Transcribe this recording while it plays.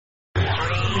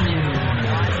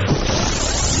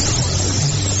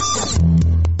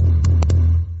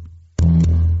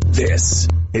This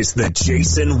is the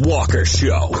Jason Walker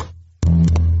Show.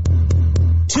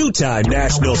 Two-time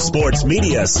National Sports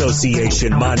Media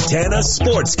Association Montana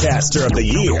Sportscaster of the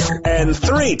Year and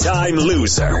three-time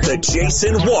loser, the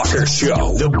Jason Walker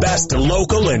Show. The best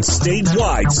local and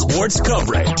statewide sports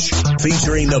coverage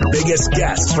featuring the biggest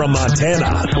guests from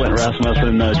Montana. Flint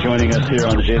Rasmussen joining us here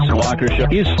on the Jason Walker Show.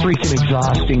 He's freaking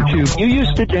exhausting, too. You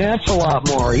used to dance a lot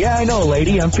more. Yeah, I know,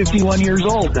 lady. I'm 51 years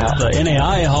old now. The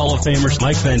NAI Hall of Famer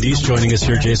Mike Van Diest joining us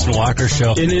here, Jason Walker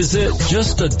Show. And is it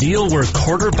just a deal where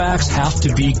quarterbacks have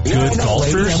to be good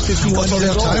golfers? That's all they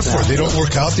have time for. They don't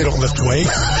work out. They don't lift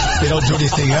weights. They don't do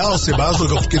anything else. They might as well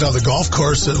go get on the golf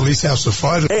course and at least have some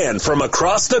fun. And from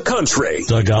across the country,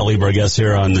 Doug Gottlieb, our guest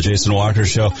here on the Jason Walker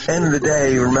Show. End of the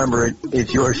day, remember,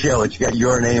 it's your show. It's got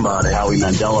your name on it. Howie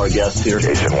Mandel, our guest here.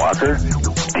 Jason Walker,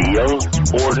 deal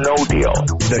or no deal?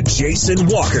 The Jason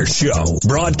Walker Show,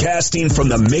 broadcasting from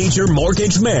the Major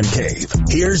Mortgage Man Cave.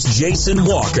 Here's Jason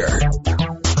Walker.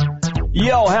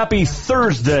 Yo, happy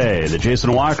Thursday, the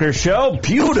Jason Walker Show.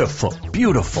 Beautiful,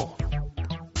 beautiful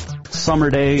summer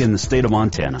day in the state of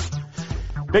Montana.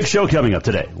 Big show coming up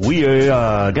today. We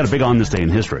got a big on this day in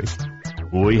history.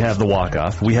 We have the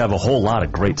walk-off. We have a whole lot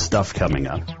of great stuff coming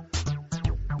up.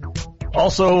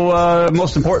 Also,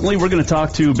 most importantly, we're going to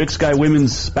talk to Big Sky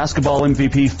Women's Basketball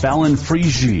MVP Fallon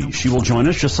Frigi. She will join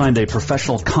us. Just signed a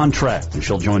professional contract, and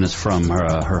she'll join us from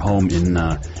her home in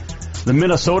the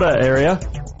Minnesota area,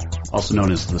 also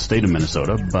known as the state of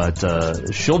Minnesota, but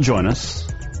she'll join us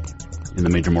in the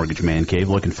Major Mortgage Man Cave.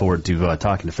 Looking forward to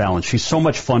talking to Fallon. She's so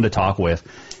much fun to talk with,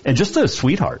 and just a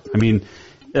sweetheart. I mean,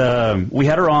 we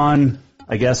had her on,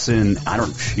 I guess, I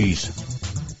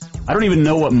don't even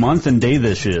know what month and day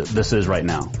this is right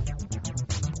now.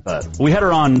 But we had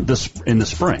her on in the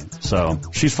spring, so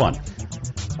she's fun.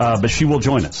 But she will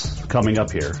join us coming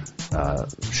up here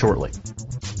shortly.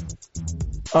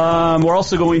 We're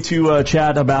also going to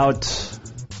chat about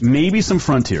maybe some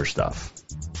Frontier stuff.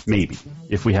 Maybe,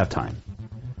 if we have time.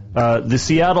 The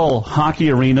Seattle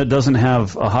Hockey Arena doesn't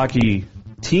have a hockey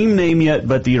team name yet,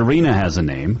 but the arena has a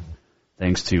name,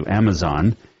 thanks to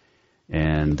Amazon.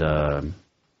 And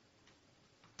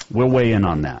we'll weigh in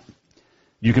on that.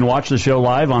 You can watch the show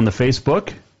live on the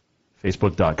Facebook,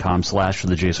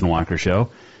 facebook.com/The Jason Walker Show.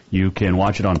 You can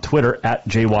watch it on Twitter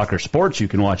 @JWalkerSports. You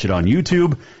can watch it on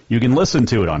YouTube. You can listen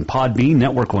to it on Podbean,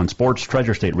 Network One Sports,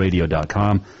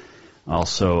 TreasureStateRadio.com,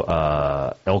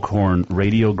 also Elkhorn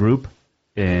Radio Group,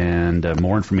 and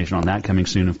more information on that coming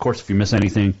soon. Of course, if you miss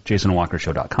anything,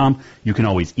 JasonWalkerShow.com. You can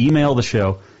always email the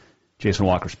show,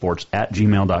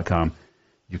 JasonWalkerSports@gmail.com.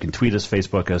 You can tweet us,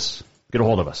 Facebook us, get a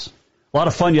hold of us. A lot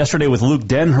of fun yesterday with Luke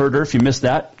Denherder. If you missed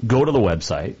that, go to the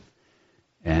website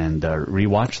and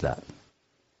rewatch that.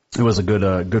 It was a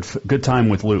good time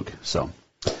with Luke. So,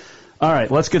 all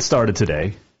right, let's get started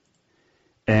today.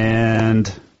 And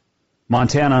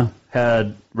Montana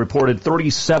had reported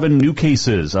 37 new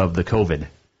cases of the COVID,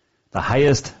 the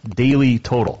highest daily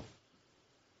total.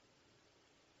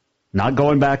 Not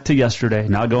going back to yesterday,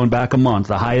 not going back a month,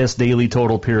 the highest daily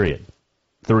total period.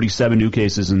 37 new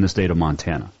cases in the state of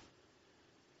Montana.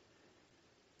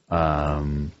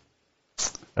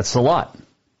 That's a lot.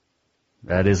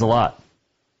 That is a lot.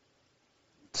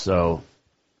 So,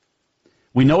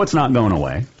 we know it's not going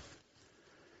away.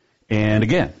 And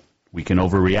again, we can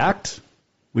overreact.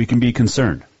 We can be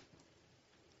concerned.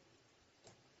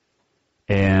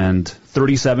 And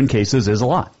 37 cases is a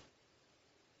lot.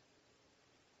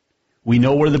 We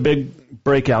know where the big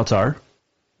breakouts are,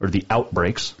 or the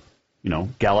outbreaks. You know,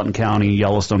 Gallatin County,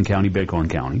 Yellowstone County, Bighorn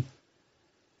County.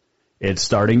 It's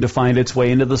starting to find its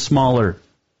way into the smaller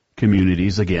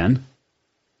communities again.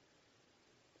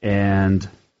 And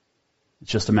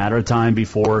it's just a matter of time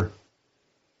before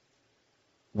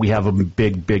we have a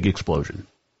big, big explosion.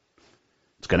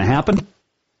 It's going to happen.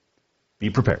 Be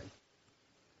prepared.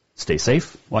 Stay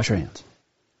safe. Wash your hands.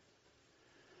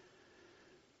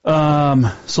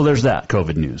 So there's that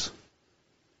COVID news.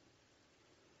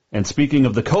 And speaking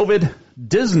of the COVID,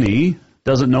 Disney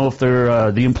doesn't know if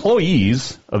they're the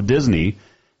employees of Disney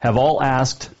have all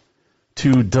asked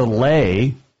to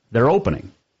delay their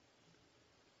opening,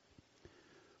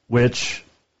 which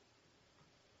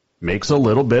makes a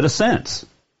little bit of sense.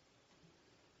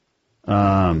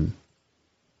 If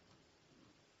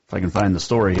I can find the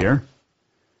story here.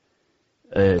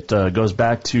 It goes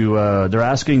back to, they're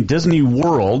asking Disney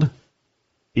World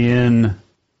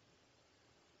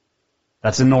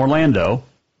that's in Orlando,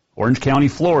 Orange County,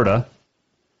 Florida,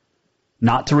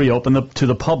 not to reopen to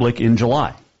the public in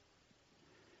July.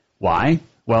 Why?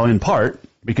 Well, in part,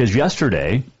 because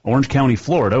yesterday, Orange County,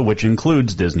 Florida, which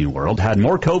includes Disney World, had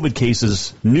more COVID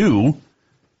cases new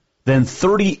than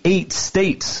 38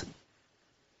 states.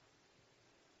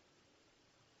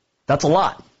 That's a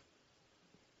lot.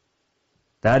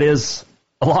 That is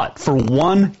a lot for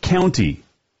one county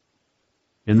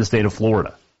in the state of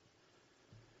Florida.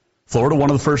 Florida, one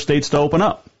of the first states to open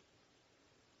up.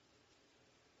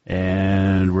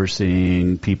 And we're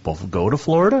seeing people go to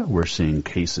Florida. We're seeing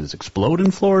cases explode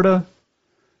in Florida.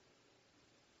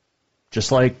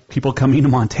 Just like people coming to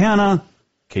Montana,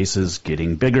 cases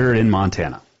getting bigger in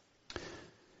Montana.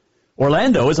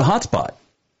 Orlando is a hotspot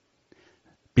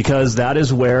because that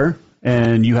is where,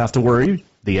 and you have to worry,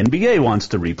 the NBA wants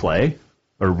to replay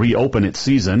or reopen its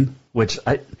season, which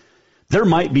there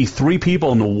might be 3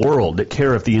 people in the world that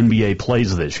care if the NBA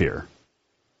plays this year.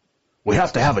 We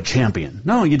have to have a champion.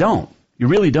 No, you don't. You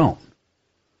really don't.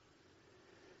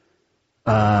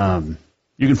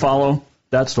 You can follow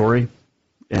that story,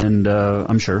 and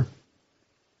I'm sure.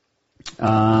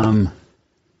 Here's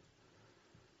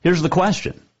the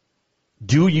question.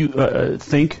 Do you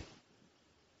think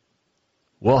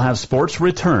we'll have sports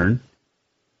return,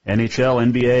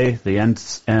 NHL, NBA,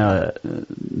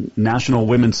 the National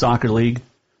Women's Soccer League?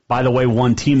 By the way,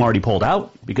 one team already pulled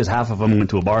out because half of them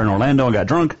went to a bar in Orlando and got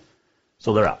drunk,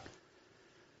 so they're out.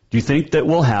 Do you think that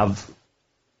we'll have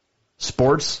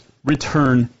sports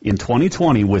return in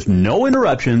 2020 with no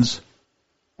interruptions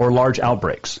or large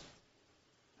outbreaks?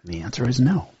 And the answer is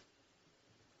no.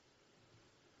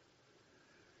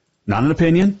 Not an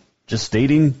opinion, just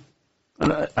stating.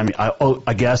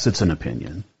 I guess it's an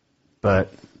opinion,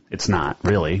 but it's not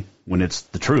really when it's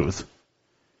the truth.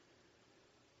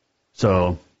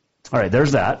 So, all right,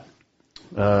 there's that.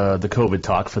 The COVID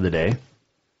talk for the day.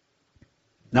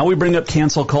 Now we bring up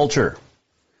cancel culture.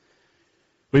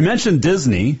 We mentioned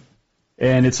Disney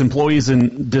and its employees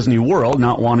in Disney World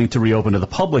not wanting to reopen to the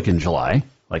public in July,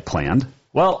 like planned.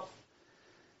 Well,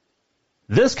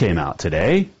 this came out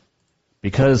today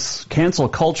because cancel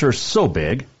culture is so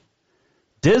big.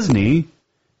 Disney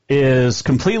is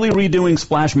completely redoing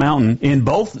Splash Mountain in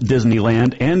both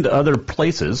Disneyland and other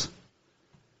places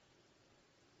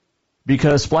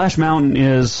because Splash Mountain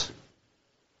is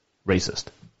racist.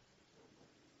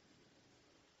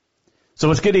 So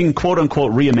it's getting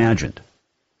quote-unquote reimagined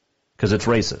because it's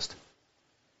racist.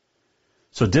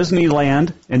 So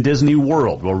Disneyland and Disney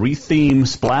World will retheme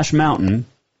Splash Mountain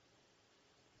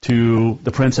to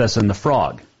The Princess and the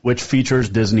Frog, which features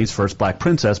Disney's first black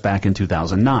princess back in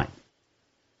 2009.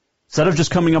 Instead of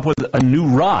just coming up with a new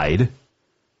ride,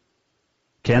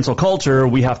 cancel culture,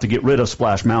 we have to get rid of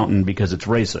Splash Mountain because it's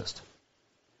racist.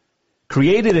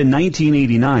 Created in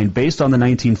 1989 based on the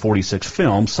 1946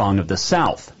 film Song of the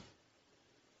South.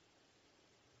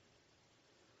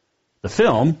 The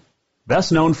film,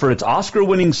 best known for its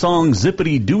Oscar-winning song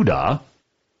Zippity Doo-Dah,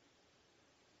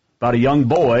 about a young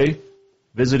boy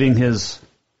visiting his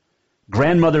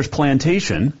grandmother's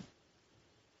plantation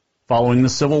following the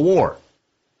Civil War.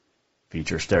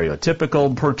 Features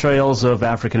stereotypical portrayals of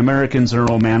African Americans and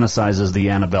romanticizes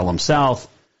the antebellum South.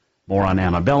 More on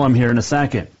antebellum here in a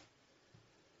second.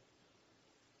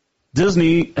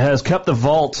 Disney has kept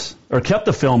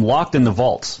the film locked in the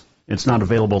vaults. It's not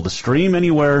available to stream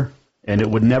anywhere, and it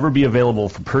would never be available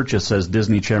for purchase, says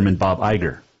Disney chairman Bob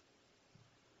Iger.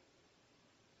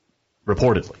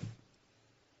 Reportedly.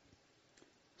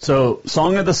 So,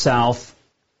 Song of the South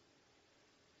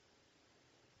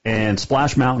and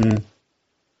Splash Mountain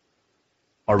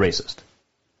are racist.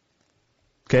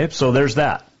 Okay, so there's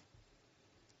that.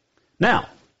 Now,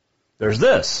 there's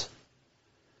this.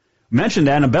 Mentioned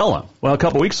Antebellum. Well, a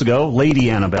couple weeks ago,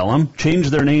 Lady Antebellum changed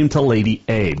their name to Lady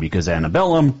A because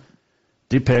Antebellum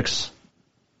depicts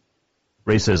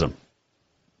racism.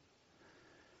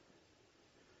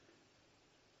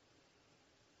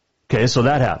 Okay, so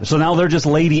that happened. So now they're just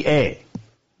Lady A,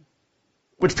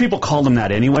 which people call them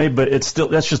that anyway, but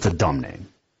that's just a dumb name.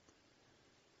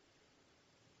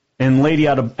 And Lady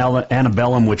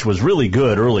Antebellum, which was really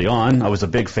good early on, I was a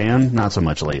big fan, not so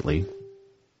much lately.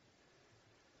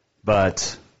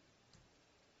 But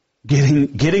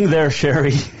getting there,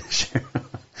 Sherry.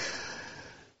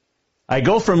 I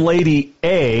go from Lady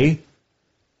A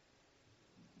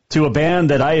to a band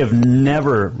that I have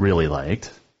never really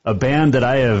liked, a band that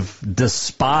I have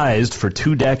despised for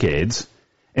 2 decades,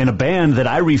 and a band that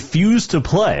I refused to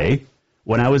play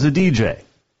when I was a DJ.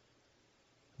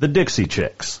 The Dixie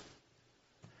Chicks.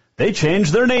 They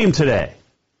changed their name today.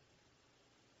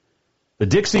 The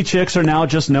Dixie Chicks are now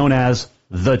just known as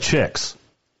The Chicks.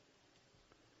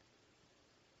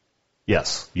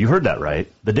 Yes, you heard that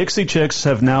right. The Dixie Chicks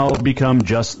have now become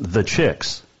just The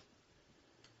Chicks.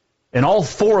 And all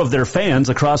 4 of their fans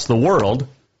across the world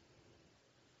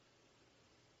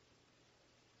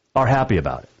are happy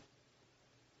about it.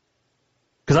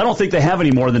 Because I don't think they have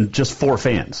any more than just 4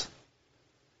 fans.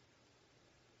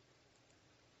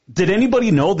 Did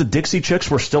anybody know the Dixie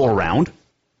Chicks were still around?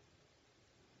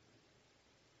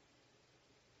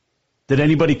 Did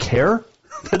anybody care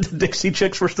that the Dixie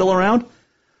Chicks were still around?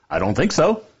 I don't think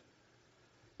so.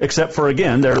 Except for,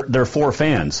 again, they're 4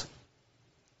 fans.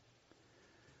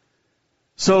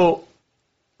 So,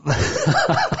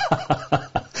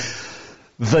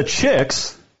 the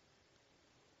Chicks,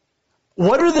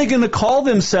 what are they going to call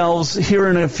themselves here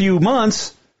in a few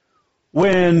months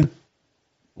when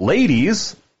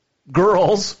ladies,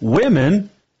 girls, women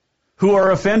who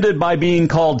are offended by being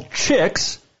called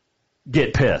chicks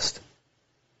get pissed?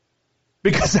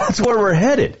 Because that's where we're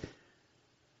headed.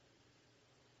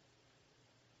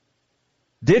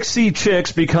 Dixie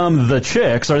Chicks become the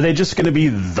Chicks. Are they just going to be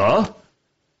the?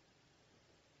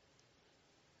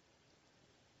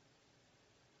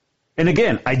 And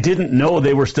again, I didn't know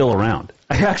they were still around.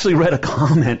 I actually read a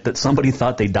comment that somebody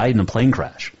thought they died in a plane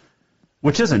crash,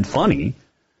 which isn't funny.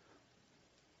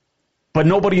 But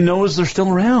nobody knows they're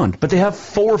still around. But they have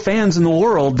 4 fans in the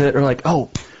world that are like, oh,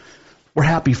 we're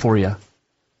happy for you.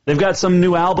 They've got some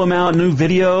new album out, new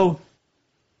video.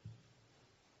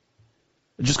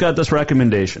 I just got this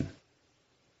recommendation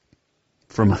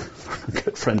from a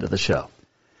good friend of the show.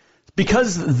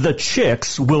 Because the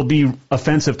Chicks will be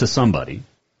offensive to somebody,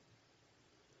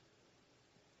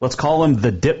 let's call them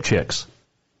the Dip Chicks.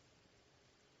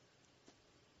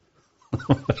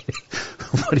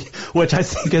 Which I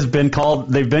think has been called,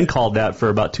 they've been called that for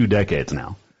about 2 decades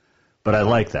now. But I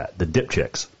like that, the Dip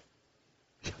Chicks.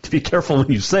 You have to be careful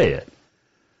when you say it.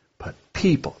 But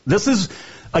people, this is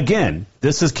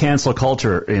cancel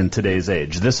culture in today's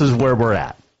age. This is where we're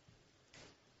at.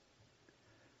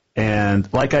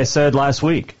 And like I said last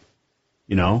week,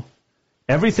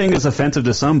 everything is offensive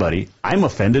to somebody. I'm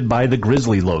offended by the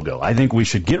Grizzly logo. I think we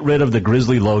should get rid of the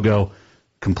Grizzly logo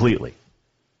completely.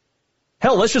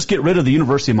 Hell, let's just get rid of the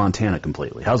University of Montana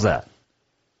completely. How's that?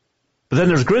 But then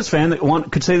there's a Grizz fan that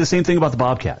could say the same thing about the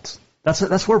Bobcats.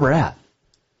 That's where we're at.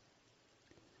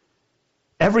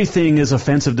 Everything is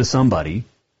offensive to somebody,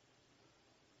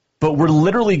 but we're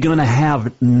literally going to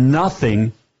have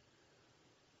nothing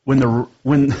when the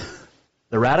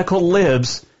radical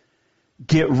libs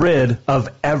get rid of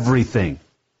everything.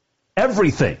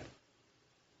 Everything.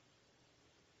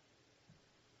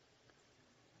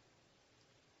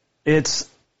 It's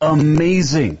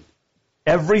amazing.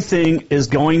 Everything is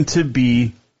going to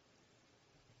be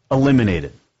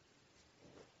eliminated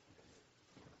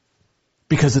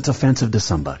because it's offensive to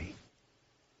somebody.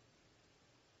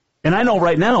 And I know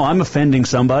right now I'm offending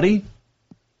somebody,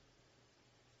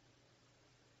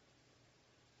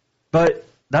 but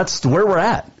that's where we're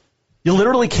at. You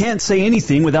literally can't say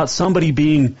anything without somebody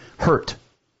being hurt.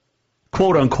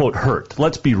 Quote unquote hurt.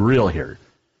 Let's be real here.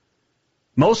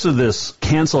 Most of this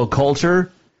cancel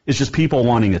culture is just people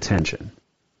wanting attention.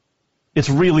 It's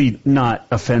really not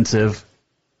offensive.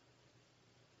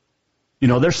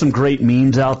 There's some great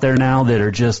memes out there now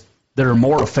that are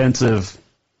more offensive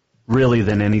really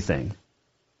than anything.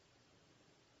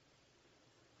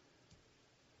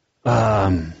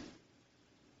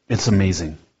 It's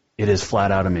amazing. It is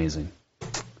flat out amazing.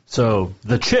 So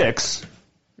the Chicks,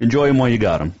 enjoy them while you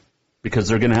got them, because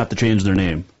they're going to have to change their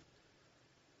name.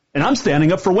 And I'm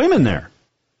standing up for women there.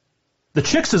 The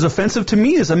Chicks is offensive to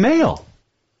me as a male.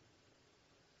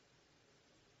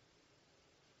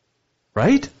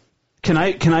 Right? Can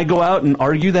I go out and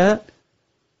argue that?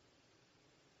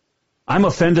 I'm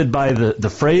offended by the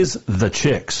phrase, the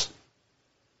Chicks.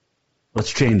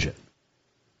 Let's change it.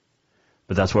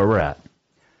 But that's where we're at.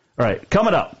 All right,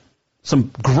 coming up, some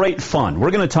great fun.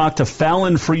 We're going to talk to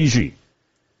Fallon Frigi.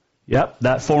 Yep,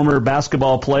 that former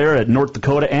basketball player at North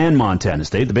Dakota and Montana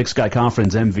State, the Big Sky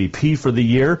Conference MVP for the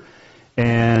year.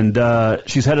 And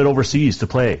she's headed overseas to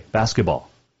play basketball.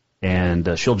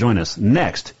 And she'll join us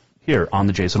next here on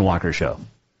The Jason Walker Show.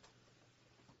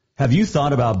 Have you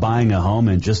thought about buying a home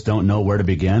and just don't know where to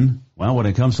begin? Well, when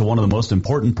it comes to one of the most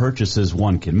important purchases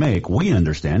one can make, we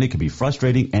understand it can be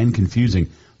frustrating and confusing,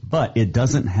 but it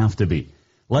doesn't have to be.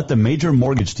 Let the Major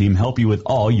Mortgage team help you with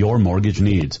all your mortgage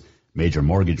needs. Major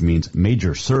Mortgage means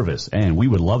major service, and we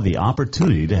would love the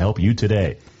opportunity to help you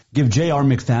today. Give J.R.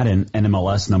 McFadden,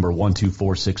 NMLS number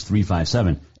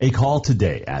 1246357, a call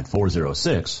today at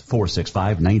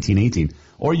 406-465-1918,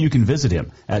 or you can visit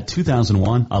him at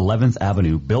 2001 11th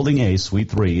Avenue, Building A,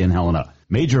 Suite 3 in Helena.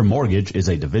 Major Mortgage is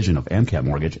a division of AMCAP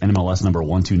Mortgage, NMLS number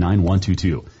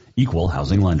 129122, equal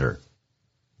housing lender.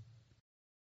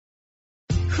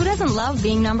 Who doesn't love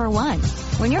being number one?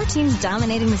 When your team's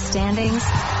dominating the standings,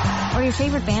 or your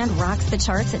favorite band rocks the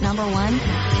charts at number one,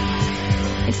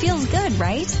 It feels good,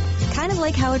 right? Kind of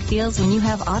like how it feels when you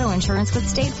have auto insurance with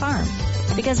State Farm.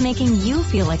 Because making you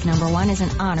feel like number one is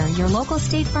an honor your local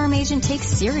State Farm agent takes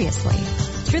seriously.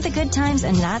 Through the good times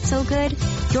and not so good,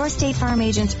 your State Farm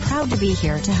agent's proud to be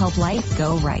here to help life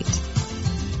go right.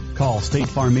 Call State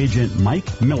Farm agent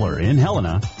Mike Miller in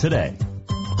Helena today.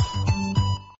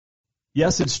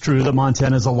 Yes, it's true that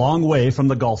Montana is a long way from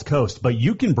the Gulf Coast, but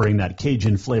you can bring that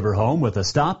Cajun flavor home with a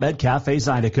stop at Cafe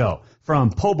Zydeco.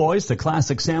 From po' boys to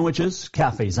classic sandwiches,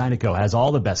 Cafe Zydeco has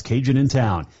all the best Cajun in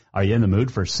town. Are you in the mood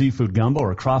for seafood gumbo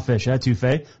or crawfish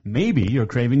etouffee? Maybe you're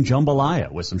craving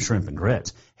jambalaya with some shrimp and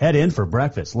grits. Head in for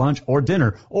breakfast, lunch, or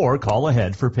dinner, or call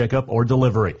ahead for pickup or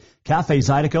delivery. Cafe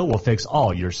Zydeco will fix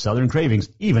all your southern cravings,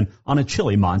 even on a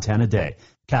chilly Montana day.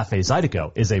 Cafe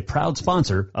Zydeco is a proud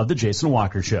sponsor of The Jason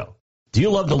Walker Show. Do you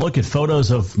love to look at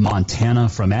photos of Montana,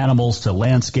 from animals to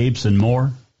landscapes and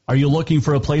more? Are you looking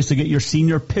for a place to get your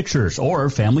senior pictures or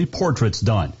family portraits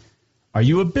done? Are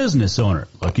you a business owner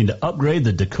looking to upgrade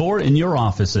the decor in your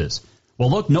offices?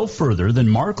 Well, look no further than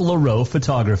Mark LaRoe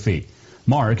Photography.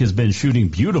 Mark has been shooting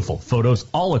beautiful photos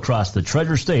all across the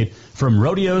Treasure State, from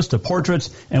rodeos to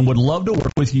portraits, and would love to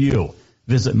work with you.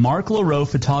 Visit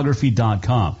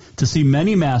marklaroephotography.com to see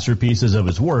many masterpieces of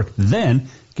his work, then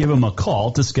give him a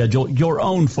call to schedule your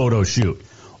own photo shoot.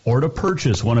 Or to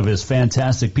purchase one of his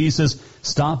fantastic pieces,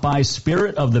 stop by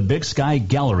Spirit of the Big Sky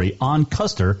Gallery on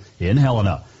Custer in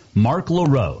Helena.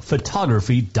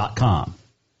 marklaroephotography.com.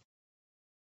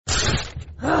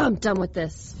 I'm done with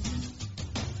this.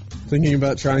 Thinking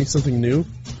about trying something new?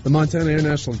 The Montana Air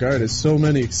National Guard has so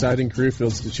many exciting career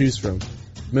fields to choose from,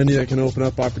 many that can open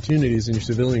up opportunities in your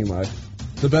civilian life.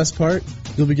 The best part?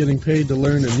 You'll be getting paid to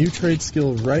learn a new trade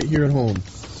skill right here at home.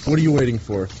 What are you waiting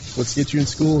for? Let's get you in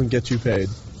school and get you paid.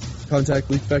 Contact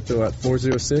Lee Fecto at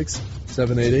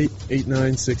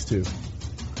 406-788-8962.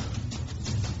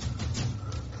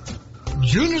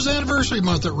 June is anniversary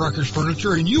month at Rucker's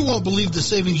Furniture, and you won't believe the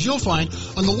savings you'll find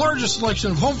on the largest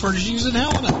selection of home furnishings in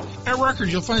Helena. At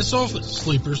Rucker's, you'll find sofas,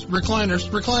 sleepers,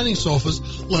 recliners, reclining sofas,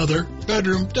 leather,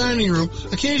 bedroom, dining room,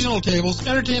 occasional tables,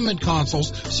 entertainment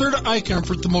consoles, Serta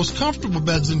iComfort, the most comfortable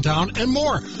beds in town, and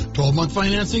more. 12-month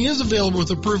financing is available with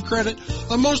approved credit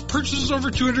on most purchases over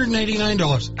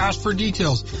 $289. Ask for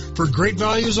details. For great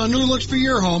values on new looks for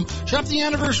your home, shop the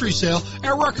anniversary sale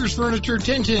at Rucker's Furniture,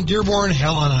 1010 Dearborn,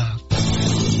 Helena.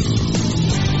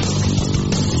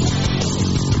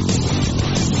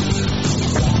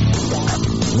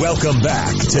 Welcome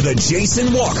back to the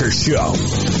Jason Walker Show.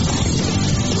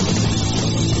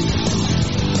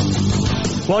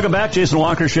 Welcome back, Jason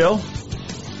Walker Show.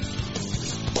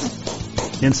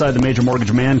 Inside the Major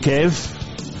Mortgage Man Cave.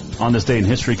 On this day in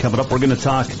history coming up, we're going to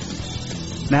talk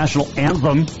national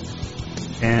anthem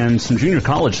and some junior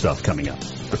college stuff coming up,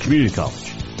 or community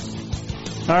college.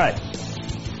 All right.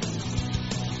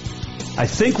 I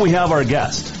think we have our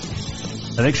guest.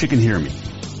 I think she can hear me,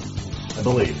 I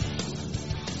believe.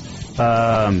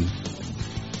 Let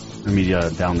me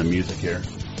down the music here.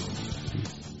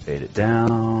 Fade it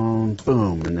down,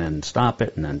 boom, and then stop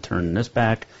it, and then turn this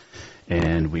back,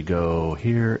 and we go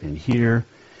here and here.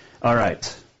 All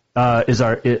right, are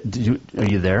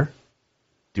you there?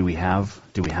 Do we have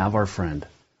our friend?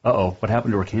 Uh-oh, what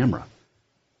happened to her camera?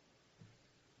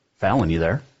 Fallon, you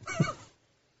there?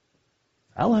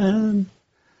 Fallon.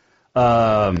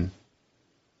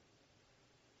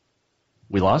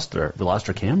 We lost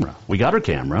her camera. We got her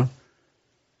camera.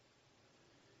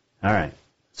 All right.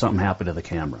 Something happened to the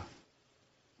camera.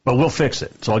 But we'll fix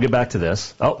it. So I'll get back to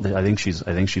this. Oh, I think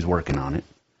she's working on it.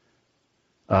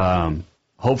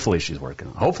 Hopefully she's working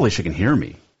on it. Hopefully she can hear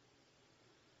me.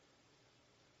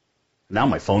 Now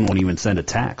my phone won't even send a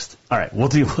text. All right, we'll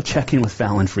check in with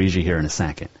Fallon Friesie here in a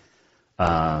second.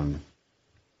 We'll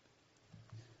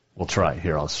try.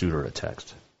 Here, I'll shoot her a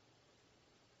text.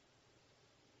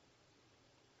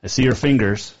 I see her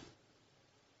fingers.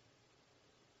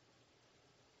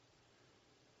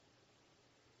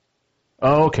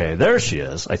 Okay, there she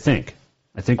is, I think.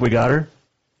 I think we got her.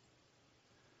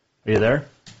 Are you there?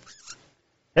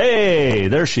 Hey,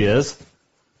 there she is.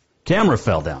 Camera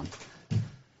fell down.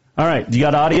 All right, you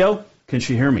got audio? Can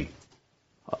she hear me?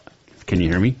 Can you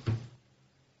hear me?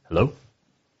 Hello?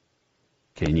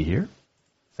 Can you hear?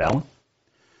 Fallon?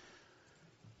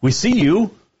 We see you.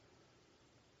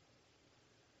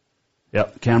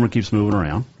 Yep, camera keeps moving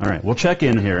around. All right, we'll check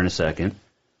in here in a second.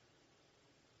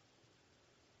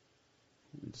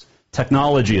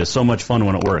 Technology is so much fun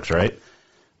when it works, right?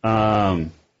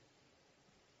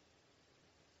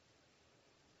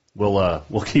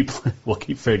 We'll keep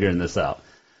figuring this out.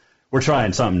 We're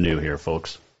trying something new here,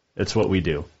 folks. It's what we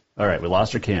do. All right, we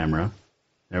lost our camera.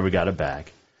 There, we got it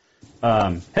back.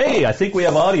 Hey, I think we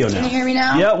have audio now. Can you hear me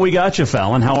now? Yeah, we got you,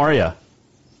 Fallon. How are you?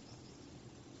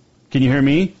 Can you hear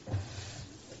me?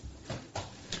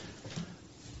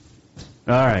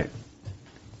 All right.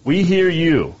 We hear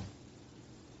you.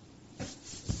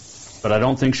 But I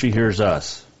don't think she hears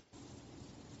us.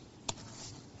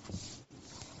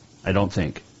 I don't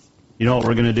think. You know what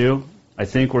we're going to do? I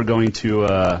think we're going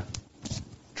to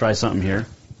try something here.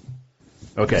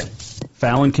 Okay.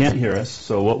 Fallon can't hear us,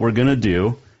 so what we're going to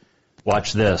do,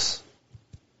 watch this.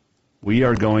 We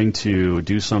are going to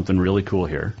do something really cool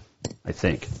here, I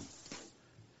think.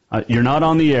 You're not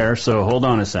on the air, so hold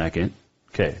on a second.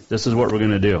 Okay, this is what we're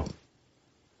going to do.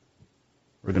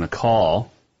 We're going to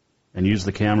call and use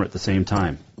the camera at the same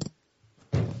time.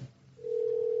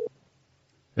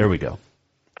 There we go.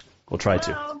 We'll try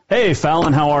to. Hey,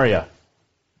 Fallon, how are you?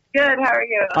 Good. How are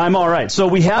you? I'm all right. So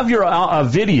we have your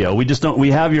video.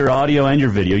 We have your audio and your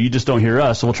video. You just don't hear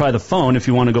us. So we'll try the phone. If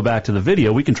you want to go back to the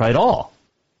video, we can try it all.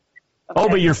 Okay. Oh,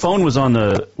 but your phone was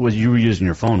you were using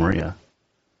your phone, weren't you?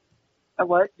 I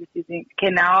was just using.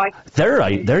 Okay, now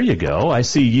There you go. I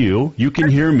see you. You can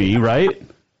hear me, right?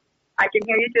 I can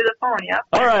hear you through the phone, yep.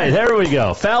 All right, there we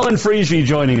go. Fallon Frigie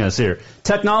joining us here.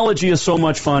 Technology is so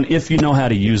much fun if you know how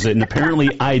to use it, and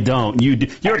apparently I don't.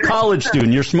 You're a college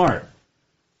student. You're smart.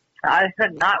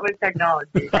 Not with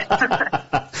technology.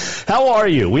 How are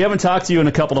you? We haven't talked to you in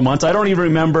a couple of months. I don't even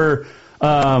remember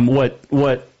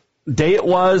what day it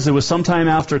was. It was sometime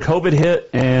after COVID hit,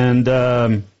 and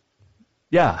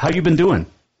how you been doing?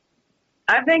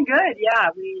 I've been good, yeah.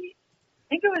 I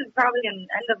think it was probably in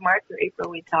end of March or April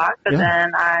we talked, but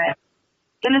then I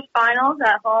finished finals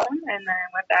at home, and then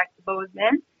went back to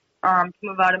Bozeman to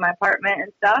move out of my apartment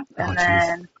and stuff, and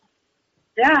then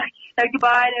said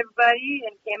goodbye to everybody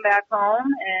and came back home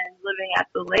and living at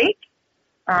the lake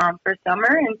for summer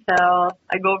until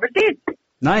I go overseas.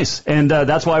 Nice, and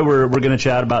that's why we're going to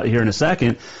chat about it here in a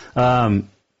second. Fallon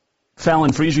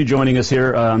Frigie joining us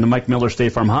here on the Mike Miller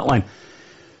State Farm Hotline.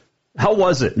 How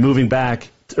was it moving back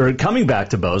or coming back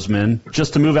to Bozeman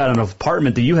just to move out of an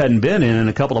apartment that you hadn't been in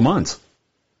a couple of months?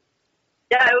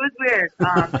 Yeah, it was weird.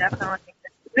 Definitely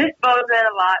missed Bozeman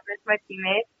a lot, missed my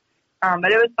teammates.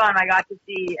 But it was fun. I got to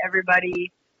see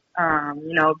everybody. I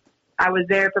was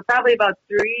there for probably about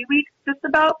 3 weeks, just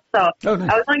about. So nice.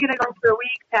 I was only going to go for a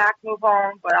week, pack, move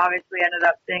home, but obviously ended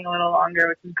up staying a little longer,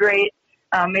 which was great.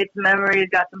 Made some memories,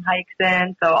 got some hikes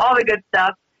in, so all the good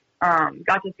stuff.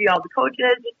 Got to see all the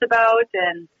coaches just about,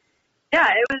 and yeah,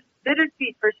 it was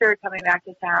bittersweet for sure coming back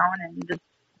to town and just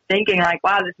thinking like,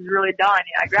 wow, this is really done.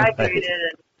 I graduated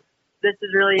and this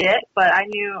is really it. But I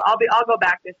knew I'll go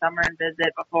back this summer and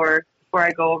visit before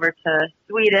I go over to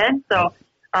Sweden. So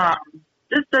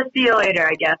just a see you later,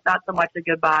 I guess. Not so much a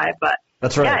goodbye, but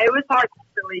that's right. Yeah, it was hard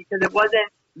actually because it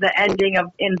wasn't the ending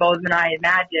of in Bozeman I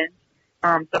imagined.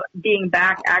 So being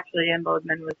back actually in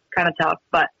Bozeman was kind of tough,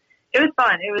 but it was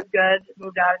fun. It was good.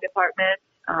 Moved out of the apartment.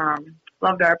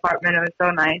 Loved our apartment. It was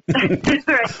so nice.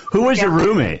 Who was your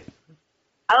roommate?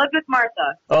 I lived with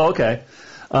Martha. Oh, okay.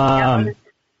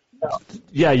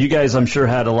 Yeah, you guys, I'm sure,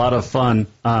 had a lot of fun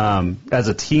as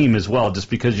a team as well, just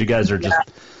because you guys are just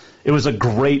 – it was a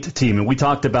great team. And we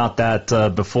talked about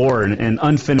that before and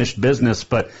unfinished business.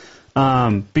 But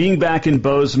being back in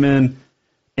Bozeman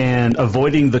and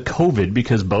avoiding the COVID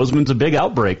because Bozeman's a big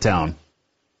outbreak town.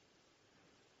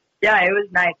 Yeah, it was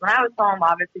nice. When I was home,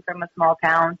 obviously from a small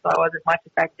town, so I wasn't much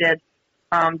affected.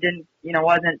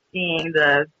 Wasn't seeing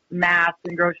the masks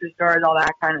and grocery stores, all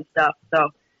that kind of stuff. So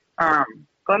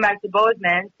going back to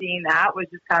Bozeman, seeing that was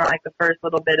just kind of like the first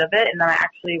little bit of it. And then I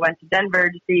actually went to Denver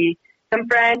to see some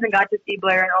friends and got to see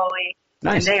Blair and Oli.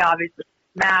 Nice. And they obviously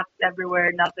masks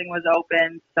everywhere, nothing was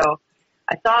open. So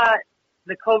I saw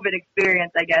the COVID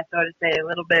experience, I guess, so to say, a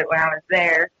little bit when I was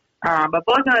there. But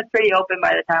Bozeman was pretty open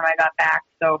by the time I got back,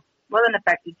 so wasn't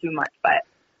affected too much by it.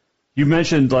 You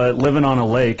mentioned living on a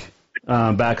lake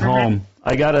back home.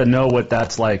 I got to know what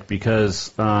that's like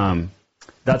because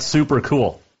that's super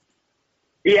cool.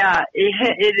 Yeah,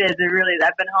 it is. It really is.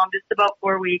 I've been home just about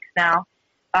 4 weeks now.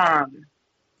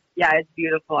 Yeah, it's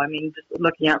beautiful. I mean, just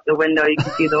looking out the window, you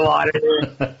can see the water.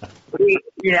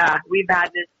 We've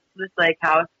had this lake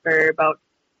house for about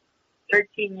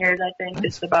 13 years, I think,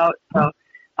 just about. So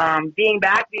being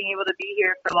back, being able to be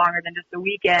here for longer than just a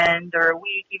weekend or a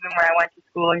week, even when I went to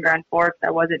school in Grand Forks,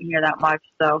 I wasn't here that much.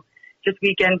 So just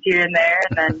weekends here and there.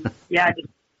 And then, just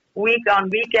week on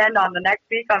weekend, on the next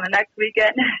week, on the next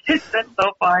weekend. It's been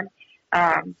so fun.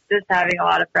 Just having a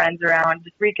lot of friends around,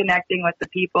 just reconnecting with the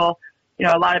people.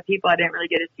 A lot of people I didn't really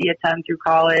get to see a ton through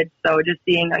college. So just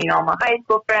seeing, all my high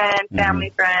school friends,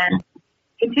 family friends,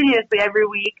 continuously every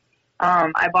week.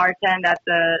 I bartend at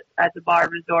the bar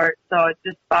resort, so it's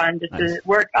just fun just to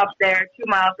work up there 2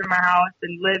 miles from my house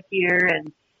and live here.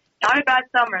 And not a bad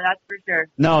summer, that's for sure.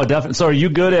 No, definitely. So are you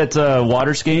good at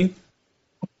water skiing?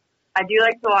 I do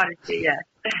like to water ski, yes.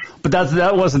 But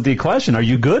that wasn't the question. Are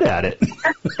you good at it?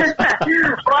 Well,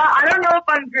 I don't know if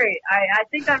I'm great. I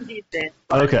think I'm decent.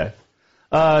 Okay.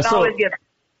 It's So always good.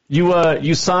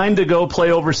 you signed to go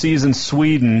play overseas in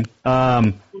Sweden.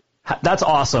 That's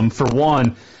awesome. For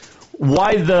one,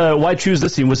 why choose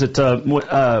this team? Was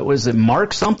it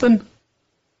Mark something?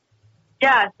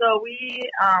 Yeah. So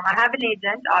I have an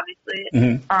agent, obviously.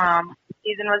 Mm-hmm.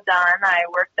 Season was done. I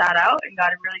worked that out and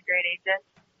got a really great agent.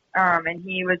 And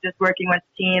he was just working with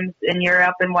teams in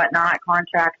Europe and whatnot,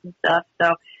 contracts and stuff.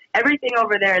 So everything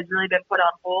over there has really been put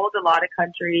on hold. A lot of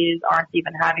countries aren't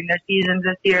even having their seasons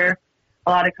this year. A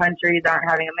lot of countries aren't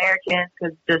having Americans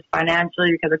because just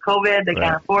financially, because of COVID, they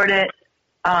can't afford it.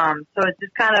 So it's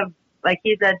just kind of, like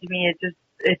he said to me,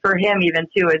 it's for him even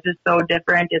too, it's just so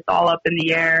different. It's all up in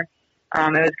the air.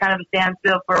 It was kind of a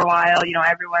standstill for a while. You know,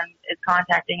 everyone is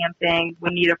contacting him saying,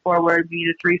 we need a forward, we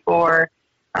need a 3-4.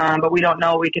 But we don't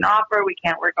know what we can offer. We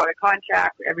can't work out a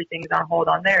contract. Everything's on hold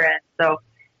on their end. So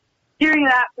hearing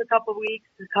that for a couple of weeks,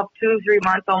 2-3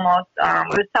 months almost,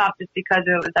 it was tough just because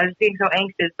I was being so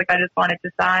anxious. Like I just wanted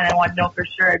to sign. I wanted to know for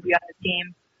sure I'd be on the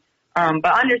team.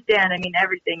 But understand, I mean,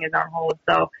 everything is on hold.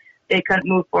 So they couldn't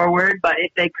move forward. But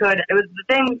if they could, the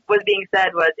thing was being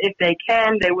said was if they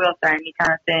can, they will sign me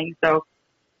kind of thing. So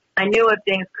I knew if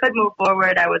things could move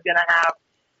forward, I was going to have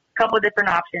a couple of different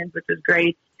options, which was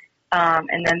great.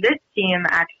 And then this team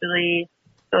actually,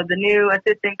 so the new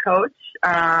assistant coach,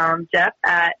 Jeff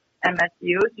at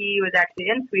MSU, he was actually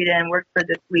in Sweden, worked for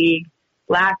this league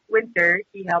last winter.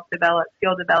 He helped develop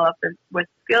skill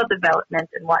development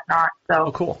and whatnot.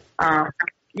 So, cool.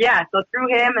 Yeah, so through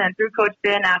him and through Coach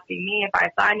Finn asking me if I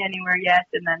signed anywhere yet,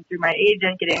 and then through my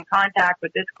agent getting in contact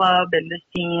with this club and this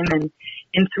team and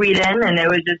in Sweden, and it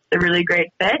was just a really great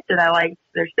fit, and I liked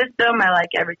their system. I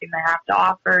like everything they have to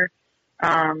offer.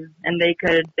 And they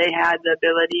had the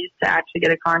abilities to actually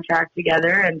get a contract together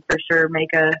and for sure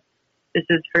this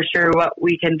is for sure what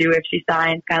we can do if she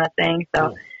signs kind of thing.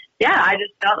 So yeah, I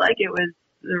just felt like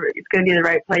it's going to be the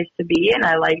right place to be. And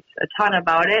I liked a ton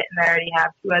about it. And I already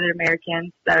have 2 other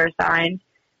Americans that are signed.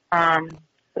 So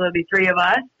there'll be 3 of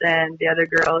us, and the other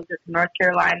girls are from North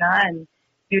Carolina and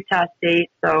Utah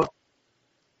State. So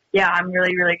yeah, I'm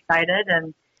really, really excited,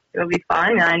 and it'll be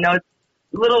fun. And I know it's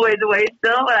a little ways away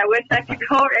still, but I wish I could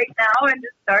go right now and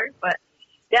just start. But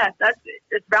yeah,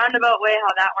 it's roundabout way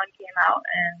how that one came out.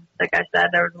 And like I said,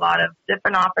 there was a lot of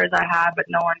different offers I had, but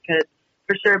no one could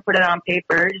for sure put it on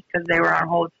paper just because they were on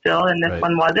hold still, and this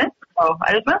one wasn't. So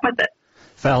I just went with it.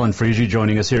 Fallon Frigie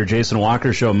joining us here, Jason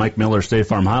Walker Show, Mike Miller, State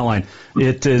Farm Hotline.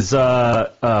 It is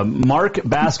Mark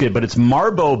Basket, but it's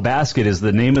Marbo Basket is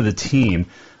the name of the team.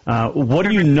 What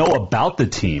do you know about the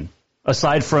team?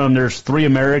 Aside from there's 3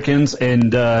 Americans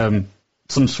and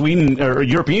some Sweden or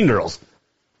European girls.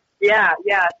 Yeah.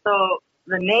 So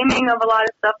the naming of a lot of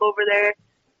stuff over there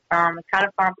is kind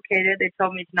of complicated. They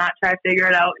told me to not try to figure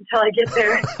it out until I get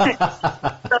there.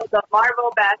 So the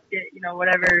Marbo Basket,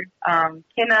 whatever,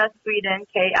 Kinna, Sweden,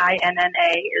 Kinna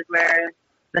is where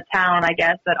the town, I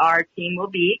guess, that our team will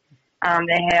be.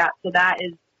 So that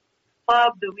is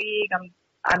club, the league.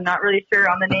 I'm not really sure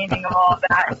on the naming of all of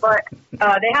that, but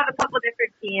they have a couple of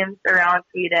different teams around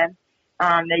Sweden.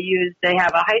 They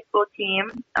have a high school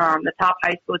team. The top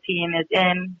high school team is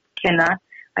in Kinna.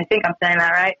 I think I'm saying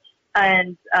that right.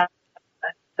 And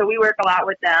so we work a lot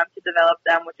with them to develop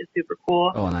them, which is super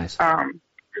cool. Oh, nice.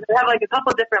 They have like a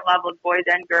couple of different levels, boys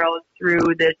and girls,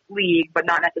 through this league, but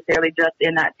not necessarily just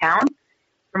in that town,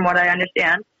 from what I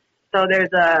understand. So there's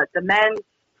the men's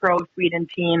pro Sweden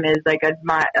team is like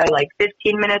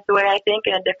 15 minutes away, I think,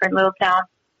 in a different little town.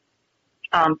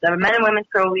 So a men and women's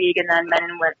pro league, and then men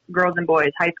and girls and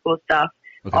boys high school stuff,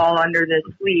 all under this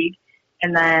league.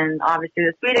 And then obviously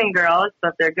the Sweden girls, so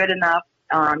if they're good enough,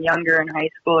 younger in high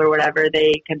school or whatever,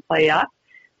 they can play up.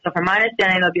 So from my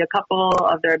understanding, there'll be a couple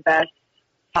of their best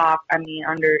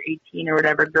under 18 or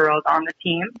whatever girls on the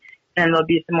team, and there'll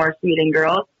be some more Sweden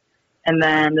girls, and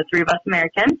then the 3 of us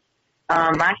Americans.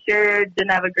 Last year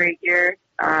didn't have a great year.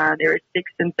 They were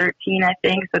 6-13, I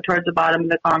think, so towards the bottom of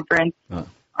the conference.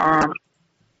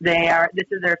 This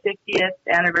is their 50th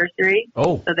anniversary.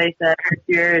 So they said this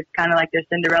year is kind of like their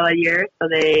Cinderella year. So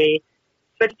they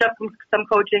switched up some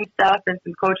coaching stuff and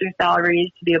some coaching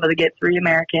salaries to be able to get 3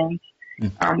 Americans.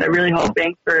 They're really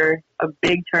hoping for a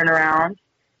big turnaround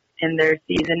in their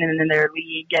season and in their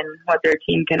league and what their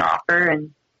team can offer.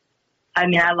 And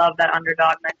I love that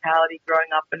underdog mentality growing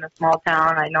up in a small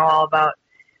town. I know all about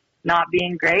not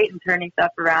being great and turning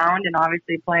stuff around, and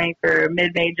obviously playing for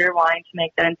mid-major, wanting to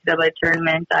make that NCAA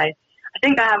tournament. I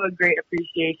think I have a great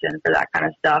appreciation for that kind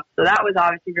of stuff. So that was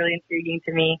obviously really intriguing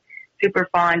to me. Super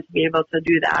fun to be able to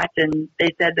do that. And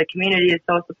they said the community is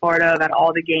so supportive at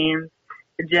all the games.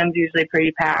 The gym's usually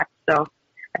pretty packed. So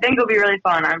I think it'll be really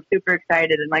fun. I'm super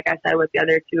excited. And like I said, with the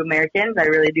other two Americans, I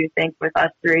really do think with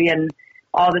us three and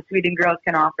all the Sweden girls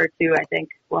can offer too, I think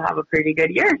we'll have a pretty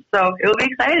good year. So it'll be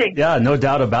exciting. Yeah, no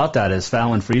doubt about that. As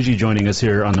Fallon Frigie joining us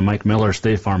here on the Mike Miller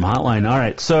State Farm Hotline. All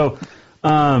right, so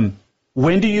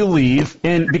when do you leave?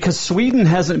 And because Sweden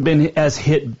hasn't been as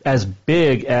hit as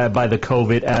big by the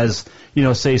COVID as,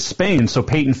 say Spain. So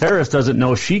Peyton Ferris doesn't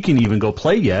know she can even go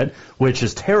play yet, which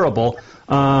is terrible.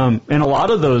 And a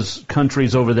lot of those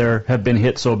countries over there have been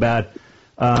hit so bad.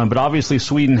 But obviously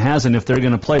Sweden hasn't if they're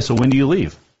going to play. So when do you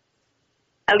leave?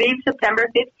 I leave September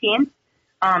 15th.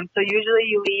 So usually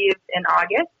you leave in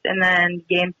August, and then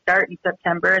games start in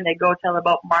September, and they go till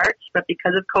about March. But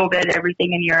because of COVID,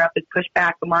 everything in Europe is pushed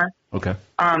back a month. Okay.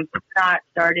 So it's not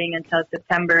starting until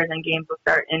September, and then games will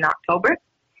start in October.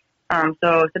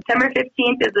 So September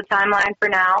 15th is the timeline for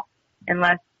now,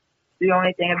 unless the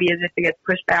only thing would be is if it gets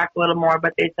pushed back a little more.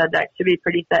 But they said that should be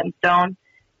pretty set in stone.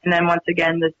 And then once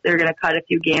again, they're going to cut a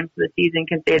few games so the season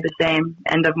can stay the same,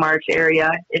 end of March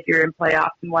area, if you're in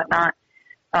playoffs and whatnot.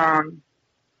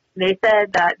 They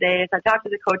said that I talked to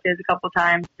the coaches a couple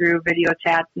times through video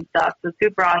chats and stuff, so it's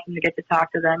super awesome to get to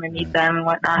talk to them and meet them and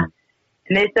whatnot.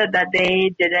 And they said that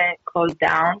they didn't close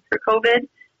down for COVID.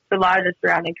 So a lot of the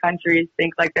surrounding countries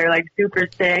think like they're like super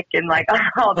sick and like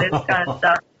all this kind of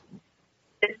stuff.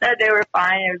 They said they were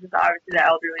fine. It was just obviously the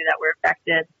elderly that were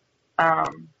affected.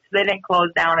 So they didn't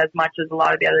close down as much as a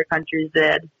lot of the other countries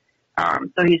did.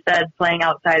 So he said playing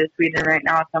outside of Sweden right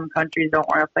now, some countries don't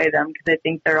want to play them because they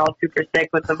think they're all super sick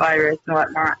with the virus and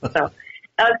whatnot. So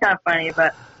that was kind of funny,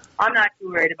 but I'm not too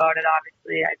worried about it,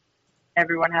 obviously.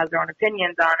 Everyone has their own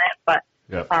opinions on it, but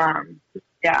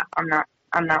yeah,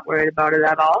 I'm not worried about it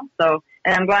at all. So,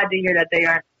 and I'm glad to hear that they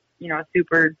aren't,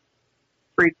 super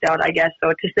freaked out, I guess, so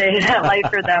to say that life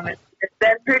for them, it's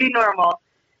been pretty normal.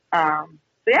 So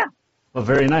yeah. Well,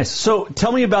 very nice. So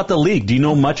tell me about the league. Do you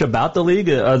know much about the league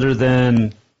other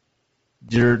than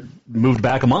you're moved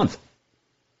back a month?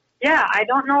 Yeah, I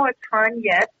don't know a ton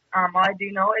yet. All I do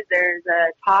know is there's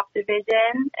a top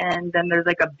division and then there's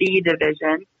like a B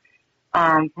division,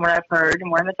 from what I've heard, and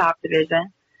we're in the top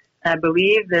division. And I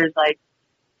believe there's like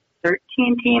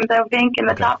 13 teams, I think, in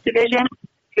the top division.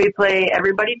 So we play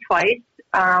everybody twice,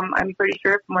 I'm pretty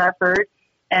sure from what I've heard,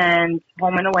 and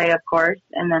home and away, of course.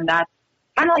 And then that's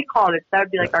kind of like college. That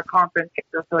would be like our conference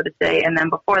schedule, so to say. And then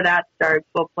before that starts,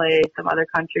 we'll play some other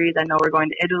countries. I know we're going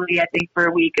to Italy, I think, for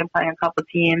a week and playing a couple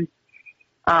teams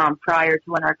prior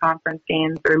to when our conference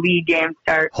games or league games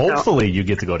start. Hopefully you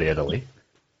get to go to Italy.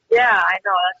 Yeah, I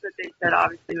know. That's what they said,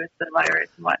 obviously, with the virus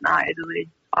and whatnot. Italy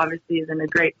obviously isn't a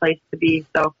great place to be.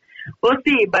 So we'll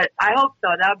see, but I hope so.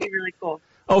 That would be really cool.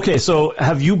 Okay, so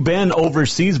have you been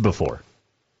overseas before?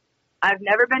 I've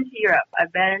never been to Europe.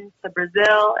 I've been to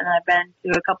Brazil, and I've been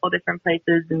to a couple different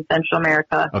places in Central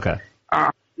America. Okay.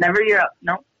 Never Europe,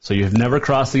 no. So you've never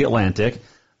crossed the Atlantic.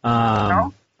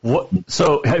 No.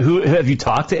 So have you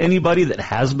talked to anybody that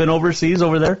has been overseas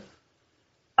over there?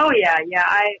 Oh, yeah.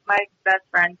 My best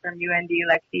friend from UND,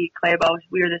 Lexi Clabo,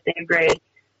 we were the same grade.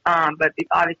 But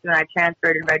obviously when I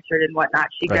transferred and redshirted and whatnot,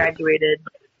 she graduated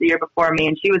the year before me,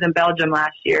 and she was in Belgium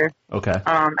last year. Okay.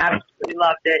 Absolutely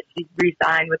loved it. She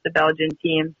re-signed with the Belgian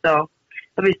team, so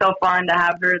it'll be so fun to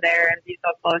have her there and be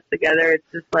so close together. It's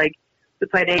just like we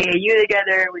played AAU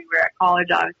together. We were at college,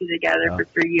 obviously, together for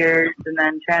 3 years, and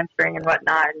then transferring and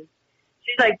whatnot. And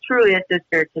she's like truly a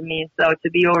sister to me. So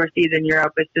to be overseas in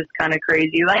Europe is just kind of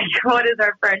crazy. Like, what is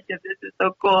our friendship? This is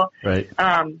so cool. Right.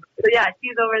 So yeah,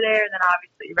 she's over there, and then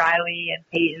obviously Riley and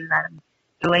Peyton and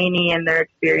Delaney and their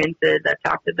experiences. I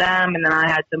talked to them, and then I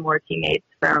had some more teammates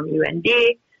from UND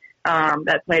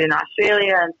that played in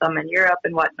Australia and some in Europe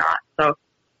and whatnot. So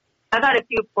I've had a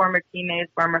few former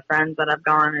teammates, former friends that I've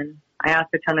gone, and I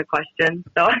asked a ton of questions.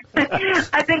 So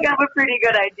I think I have a pretty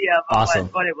good idea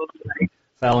of what it will be like.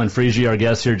 Fallon Frigie, our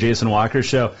guest here, Jason Walker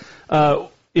Show.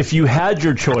 If you had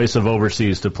your choice of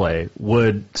overseas to play,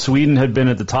 would Sweden have been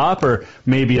at the top or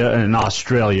maybe in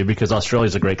Australia, because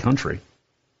Australia's a great country?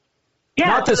 Yeah,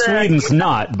 not that Sweden's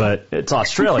not, but it's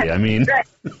Australia. I mean. Right.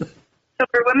 So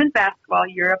for women's basketball,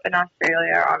 Europe and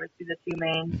Australia are obviously the two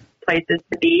main places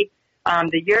to be.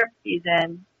 The Europe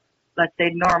season, let's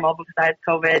say normal besides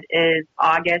COVID, is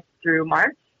August through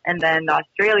March, and then the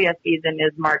Australia season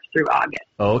is March through August.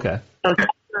 Oh, okay. So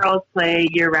girls play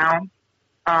year-round.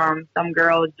 Some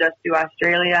girls just do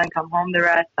Australia and come home the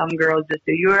rest. Some girls just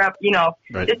do Europe.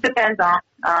 Right. Just depends on,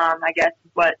 I guess,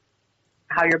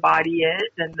 how your body is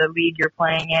and the league you're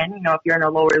playing in. If you're in a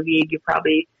lower league, you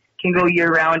probably can go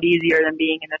year-round easier than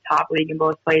being in the top league in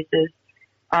both places.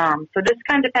 So just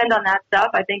kind of depends on that stuff.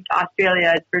 I think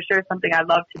Australia is for sure something I'd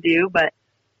love to do, but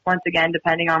once again,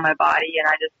 depending on my body, and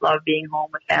I just love being home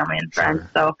with family and friends.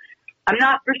 Sure. So I'm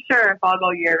not for sure if I'll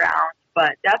go year-round,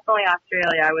 but definitely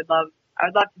Australia. I would love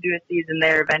to do a season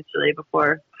there eventually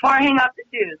before I hang up the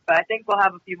shoes, but I think we'll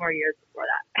have a few more years before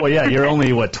that. Well, yeah, you're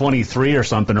only, 23 or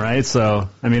something, right? So,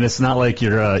 I mean, it's not like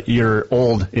you're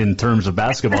old in terms of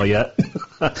basketball yet.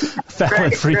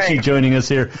 Fallon Fricke joining us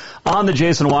here on the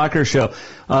Jason Walker Show.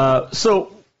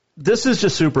 So this is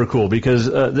just super cool because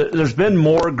there's been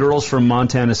more girls from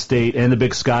Montana State and the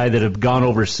Big Sky that have gone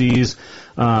overseas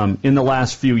in the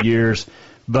last few years.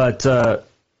 But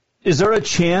is there a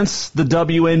chance the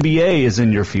WNBA is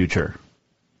in your future?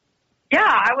 Yeah,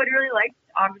 I would really like,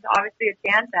 obviously, a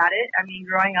chance at it. I mean,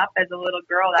 growing up as a little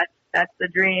girl, that's the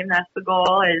dream, that's the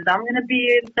goal, is I'm going to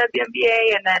be in the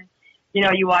WNBA, and then,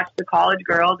 you watch the college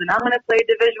girls, and I'm going to play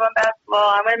Division I basketball,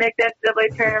 I'm going to make the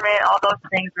NCAA tournament, all those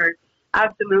things were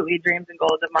absolutely dreams and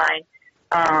goals of mine.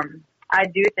 I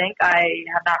do think I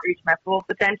have not reached my full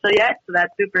potential yet, so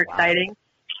that's super exciting.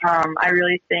 I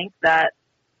really think that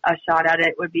a shot at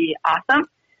it would be awesome.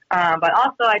 But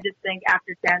also, I just think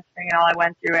after transferring and all I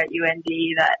went through at UND,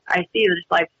 that I see this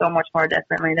life so much more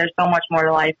differently. There's so much more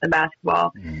to life than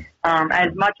basketball.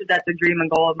 As much as that's a dream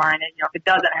and goal of mine, and if it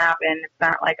doesn't happen, it's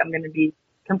not like I'm going to be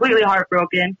completely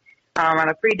heartbroken. I'm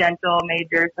a pre-dental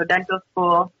major, so dental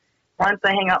school once I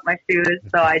hang up my shoes.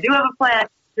 So I do have a plan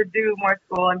to do more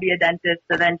school and be a dentist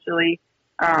eventually.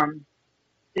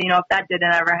 So, if that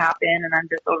didn't ever happen and I'm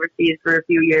just overseas for a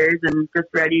few years and just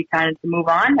ready kind of to move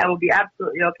on, that would be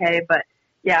absolutely okay. But,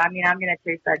 yeah, I mean, I'm going to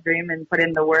chase that dream and put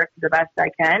in the work the best I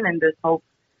can and just hope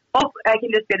I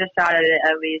can just get a shot at it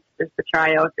at least, just a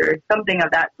tryout or something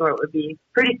of that sort would be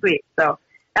pretty sweet. So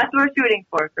that's what we're shooting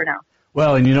for now.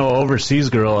 Well, and,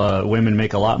 overseas women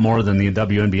make a lot more than the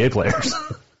WNBA players.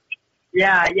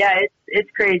 Yeah,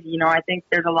 it's crazy. I think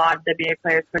there's a lot of WNBA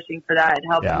players pushing for that. It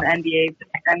helps in the NBA.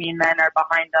 I mean, men are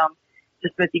behind them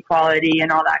just with equality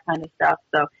and all that kind of stuff.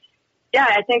 So, yeah,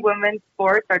 I think women's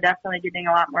sports are definitely getting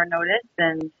a lot more notice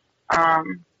and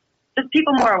just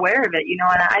people more aware of it, and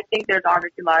I think there's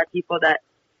obviously a lot of people that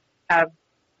have,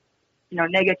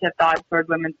 negative thoughts towards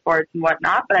women's sports and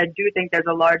whatnot, but I do think there's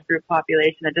a large group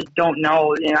population that just don't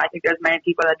know. I think there's many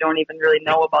people that don't even really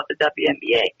know about the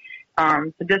WNBA.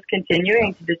 So just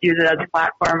continuing to just use it as a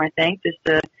platform, I think, just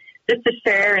to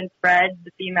share and spread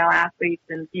the female athletes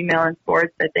and female in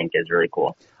sports, I think is really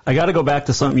cool. I got to go back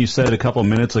to something you said a couple of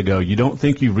minutes ago. You don't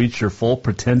think you've reached your full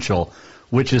potential,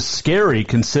 which is scary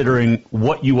considering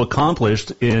what you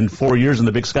accomplished in 4 years in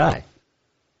the Big Sky.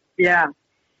 Yeah,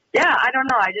 I don't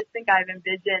know. I just think I've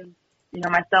envisioned,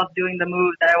 myself doing the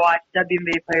moves that I watched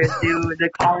WNBA players do, the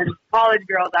college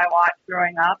girls I watched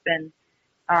growing up, and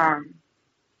I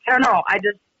don't know. I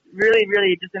just really,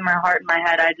 really, just in my heart and my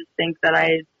head, I just think that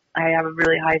I have a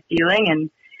really high ceiling, and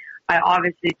I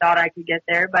obviously thought I could get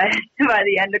there by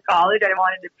the end of college. I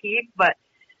wanted to peak, but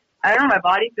I don't know. My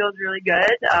body feels really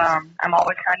good. I'm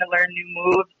always trying to learn new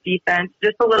moves, defense,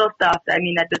 just the little stuff. I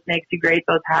mean, that just makes you great.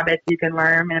 Those habits you can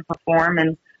learn and perform,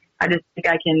 and I just think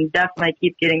I can definitely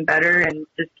keep getting better and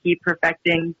just keep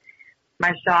perfecting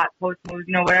my shot, post moves,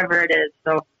 whatever it is.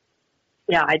 So,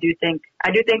 yeah, I do think I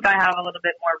have a little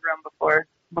bit more room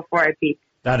before I peak.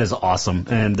 That is awesome,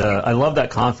 and I love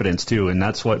that confidence too, and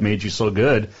that's what made you so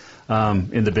good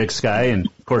in the Big Sky. And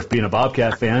of course, being a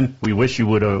Bobcat fan, we wish you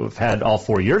would have had all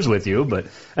 4 years with you.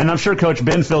 And I'm sure Coach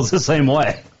Ben feels the same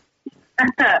way.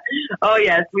 Oh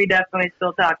yes, we definitely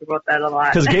still talk about that a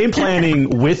lot. Because game planning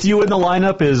with you in the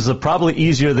lineup is probably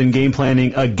easier than game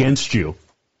planning against you.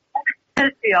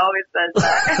 She always says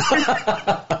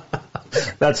that.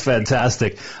 That's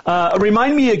fantastic.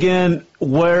 Remind me again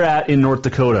where at in North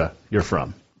Dakota you're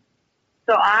from.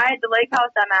 So the lake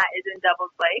house I'm at is in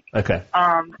Devil's Lake. Okay.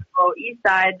 So east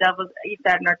side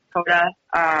North Dakota.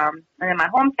 And then my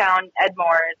hometown,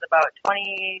 Edmore, is about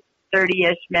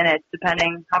 30-ish minutes,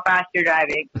 depending how fast you're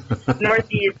driving,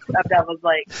 northeast of Devil's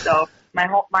Lake. So my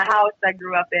house I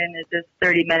grew up in is just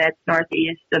 30 minutes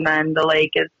northeast, and then the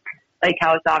lake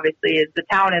house obviously is, the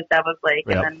town is Devil's Lake,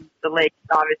 yep. And then the lake is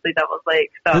obviously Devil's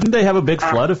Lake. So, didn't they have a big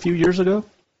flood a few years ago?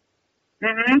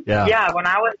 Mm-hmm. Yeah,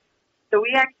 so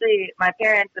we actually, my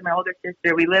parents and my older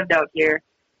sister, we lived out here,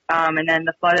 and then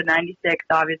the flood of 96,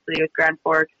 obviously, with Grand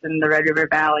Forks and the Red River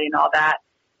Valley and all that,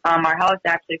 our house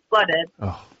actually flooded.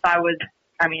 Oh. So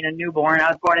I a newborn. I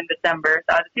was born in December,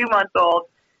 so I was a few months old.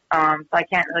 So I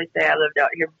can't really say I lived out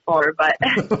here before, but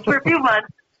for a few months.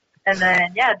 And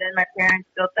then my parents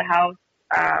built the house,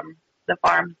 the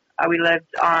farm we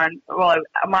lived on,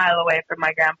 a mile away from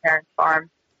my grandparents' farm.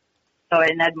 So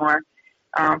in Edmore,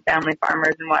 family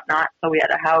farmers and whatnot. So we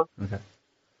had a house. Okay.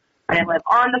 I didn't live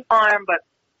on the farm, but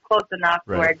close enough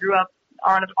to where I grew up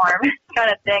on a farm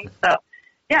kind of thing. So,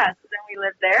 so then we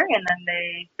lived there, and then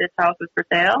this house was for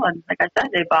sale. And like I said,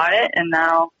 they bought it, and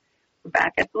now we're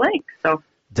back at the lake. So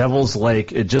Devil's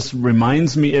Lake, it just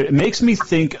reminds me, it makes me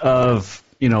think of,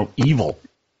 evil.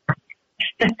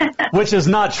 Which is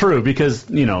not true because,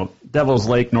 Devil's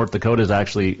Lake, North Dakota is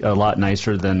actually a lot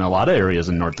nicer than a lot of areas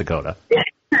in North Dakota.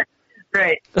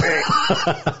 Right.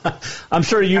 I'm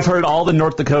sure you've heard all the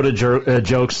North Dakota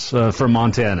jokes from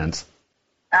Montanans.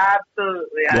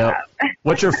 Absolutely, I have.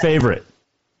 What's your favorite?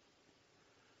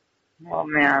 Oh,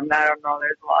 man, I don't know.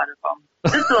 There's a lot of them.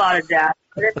 Just a lot of jazz.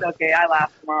 But it's okay. I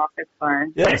laugh them off. It's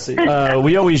fun. Yes.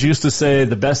 We always used to say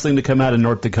the best thing to come out of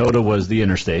North Dakota was the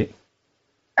interstate.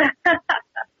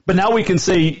 But now we can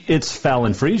say it's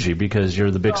Fallon Frigie because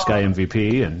you're the Big Sky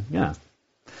MVP, and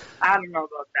I don't know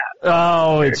about that.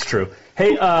 Oh, it's true.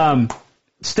 Hey,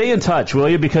 stay in touch, will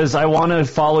you? Because I want to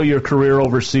follow your career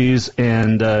overseas,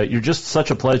 and you're just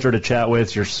such a pleasure to chat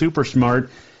with. You're super smart.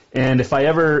 And if I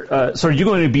ever so are you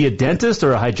going to be a dentist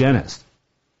or a hygienist?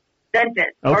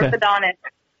 Dentist. Okay. Orthodontist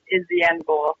is the end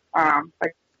goal.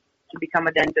 But to become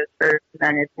a dentist first,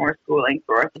 then it's more schooling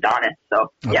for orthodontist.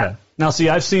 So, Okay. Now, see,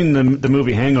 I've seen the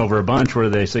movie Hangover a bunch where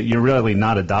they say you're really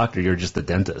not a doctor, you're just a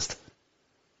dentist.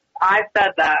 I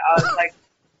said that. I was like,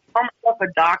 call myself a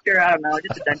doctor. I don't know,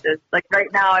 just a dentist. Like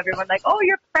right now, everyone's like, oh,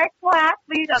 you're a professional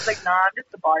athlete. I was like, no, I'm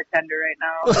just a bartender right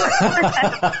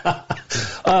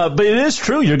now. But it is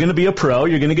true. You're going to be a pro.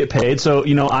 You're going to get paid. So,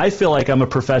 I feel like I'm a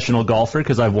professional golfer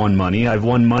because I've won money. I've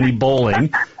won money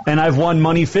bowling, and I've won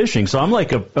money fishing. So I'm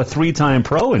like a 3-time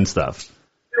pro and stuff.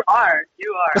 You are.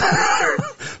 Sure.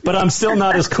 But I'm still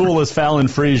not as cool as Fallon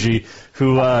Frigie,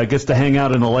 who gets to hang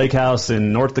out in a lake house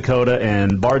in North Dakota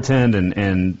and bartend,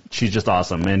 and she's just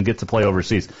awesome and get to play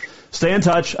overseas. Stay in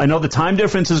touch. I know the time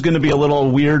difference is going to be a little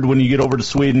weird when you get over to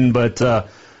Sweden, but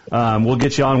we'll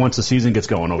get you on once the season gets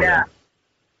going over there.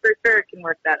 For sure it can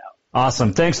work that out.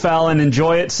 Awesome. Thanks, Fallon.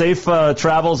 Enjoy it. Safe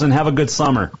travels and have a good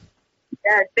summer.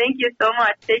 Yeah, thank you so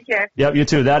much. Take care. Yep, you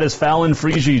too. That is Fallon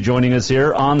Frigie joining us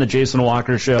here on the Jason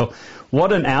Walker Show.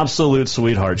 What an absolute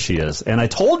sweetheart she is. And I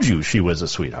told you she was a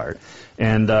sweetheart.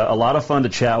 And a lot of fun to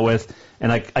chat with.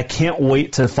 And I can't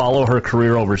wait to follow her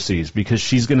career overseas because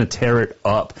she's going to tear it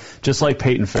up, just like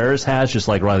Peyton Ferris has, just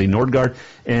like Riley Nordgaard,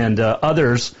 and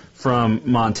others from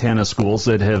Montana schools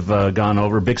that have gone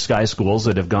over, Big Sky schools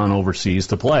that have gone overseas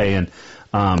to play. And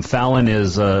Fallon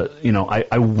is,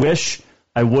 I wish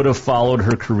I would have followed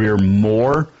her career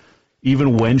more,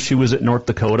 even when she was at North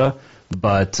Dakota.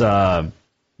 But,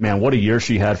 man, what a year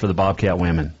she had for the Bobcat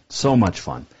women. So much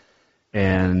fun.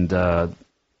 And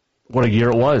what a year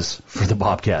it was for the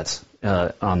Bobcats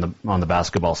on the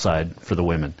basketball side for the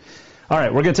women. All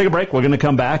right, we're going to take a break. We're going to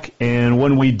come back. And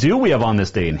when we do, we have On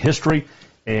This Day in History.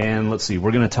 And let's see,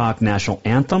 we're going to talk National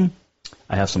Anthem.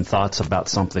 I have some thoughts about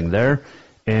something there.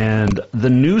 And the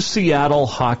new Seattle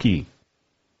hockey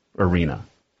arena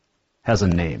has a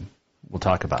name. We'll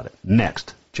talk about it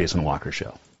next. Jason Walker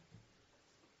Show.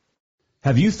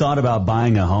 Have you thought about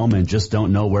buying a home and just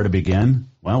don't know where to begin?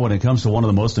 Well, when it comes to one of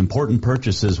the most important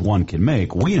purchases one can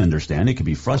make, we understand it can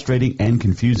be frustrating and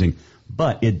confusing,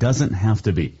 but it doesn't have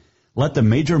to be. Let the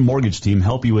Major Mortgage team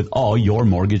help you with all your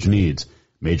mortgage needs.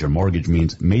 Major Mortgage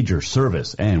means major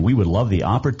service, and we would love the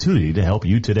opportunity to help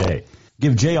you today.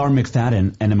 Give J.R.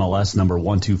 McFadden, NMLS number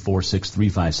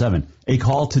 1246357, a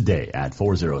call today at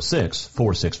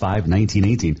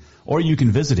 406-465-1918, or you can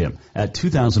visit him at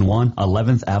 2001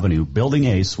 11th Avenue, Building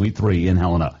A, Suite 3 in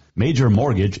Helena. Major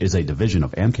Mortgage is a division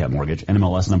of AMCAP Mortgage,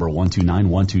 NMLS number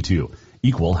 129122,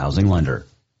 equal housing lender.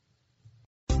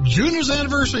 June is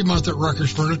anniversary month at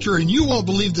Rucker's Furniture, and you won't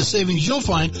believe the savings you'll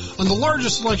find on the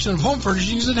largest selection of home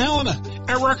furnishings in Helena.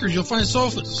 At Rucker's, you'll find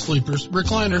sofas, sleepers,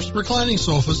 recliners, reclining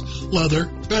sofas, leather,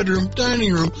 bedroom,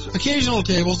 dining room, occasional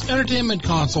tables, entertainment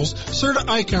consoles, Serta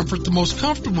iComfort, the most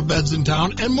comfortable beds in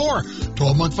town, and more.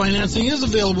 12-month financing is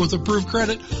available with approved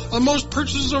credit on most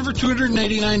purchases over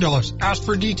 $289. Ask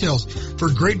for details. For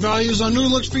great values on new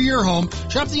looks for your home,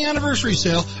 shop the anniversary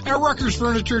sale at Rucker's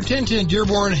Furniture, 1010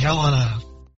 Dearborn, Helena.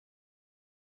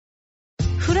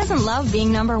 Who doesn't love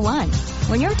being number one?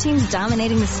 When your team's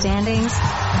dominating the standings,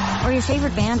 or your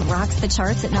favorite band rocks the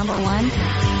charts at number one,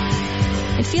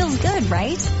 it feels good,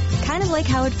 right? Kind of like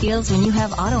how it feels when you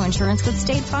have auto insurance with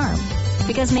State Farm.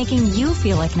 Because making you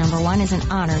feel like number one is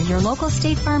an honor your local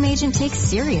State Farm agent takes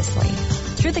seriously.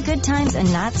 Through the good times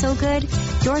and not so good,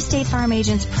 your State Farm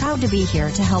agent's proud to be here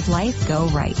to help life go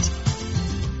right.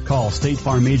 Call State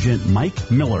Farm agent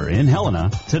Mike Miller in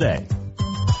Helena today.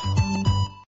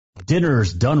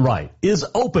 Dinner's Done Right is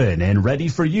open and ready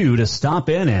for you to stop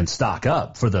in and stock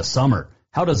up for the summer.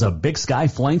 How does a Big Sky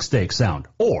flank steak sound?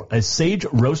 Or a sage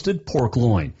roasted pork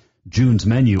loin? June's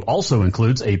menu also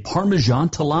includes a Parmesan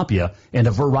tilapia and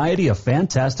a variety of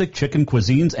fantastic chicken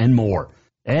cuisines and more.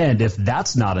 And if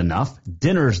that's not enough,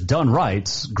 Dinner's Done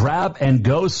Right's Grab and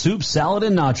Go Soup, Salad,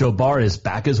 and Nacho Bar is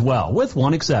back as well, with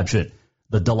one exception.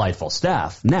 The delightful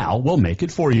staff now will make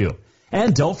it for you.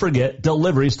 And don't forget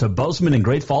deliveries to Bozeman and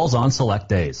Great Falls on select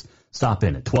days. Stop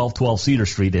in at 1212 Cedar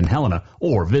Street in Helena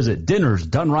or visit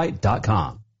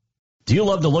dinnersdoneright.com. Do you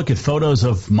love to look at photos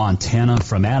of Montana,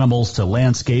 from animals to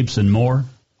landscapes and more?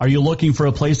 Are you looking for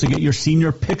a place to get your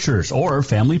senior pictures or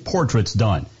family portraits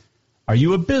done? Are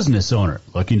you a business owner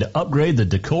looking to upgrade the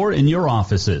decor in your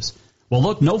offices? Well,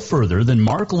 look no further than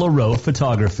Mark LaRoe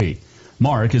Photography.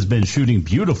 Mark has been shooting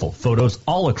beautiful photos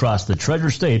all across the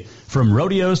Treasure State, from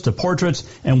rodeos to portraits,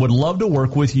 and would love to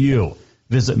work with you.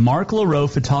 Visit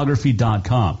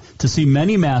marklaroephotography.com to see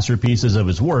many masterpieces of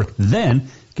his work, then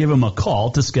give him a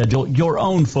call to schedule your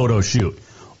own photo shoot.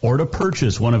 Or to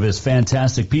purchase one of his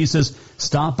fantastic pieces,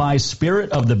 stop by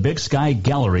Spirit of the Big Sky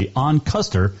Gallery on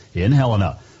Custer in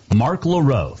Helena.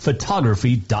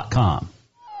 marklaroephotography.com.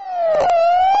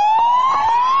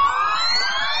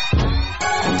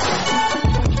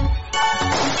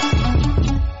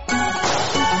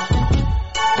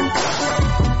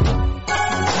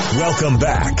 Welcome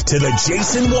back to the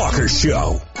Jason Walker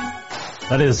Show.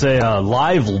 That is a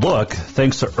live look,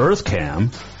 thanks to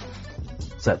EarthCam.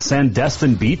 It's at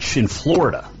Sandestin Beach in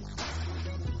Florida.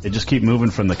 They just keep moving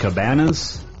from the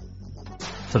cabanas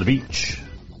to the beach.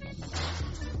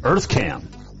 EarthCam,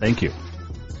 thank you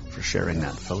for sharing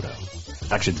that photo.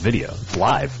 Actually, it's video. It's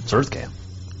live. It's EarthCam.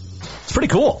 It's pretty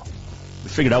cool. We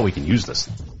figured out we can use this.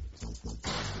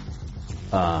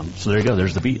 So there you go.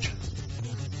 There's the beach.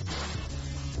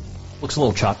 Looks a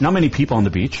little choppy. Not many people on the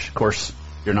beach. Of course,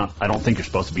 you're not. I don't think you're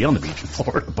supposed to be on the beach in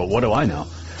Florida, but what do I know?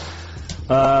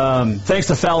 Thanks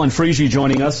to Fallon Frigie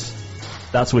joining us.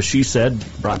 That's what she said.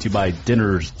 Brought to you by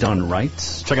Dinner's Done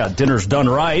Right. Check out Dinner's Done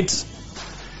Right.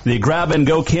 The Grab and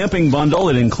Go Camping Bundle.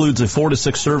 It includes a 4 to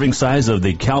 6 serving size of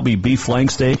the Calbee beef flank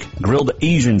steak, grilled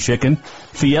Asian chicken,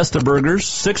 Fiesta burgers,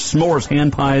 6 s'mores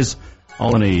hand pies,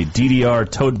 all in a DDR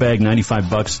tote bag,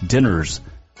 $95. Dinner's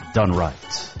Done Right.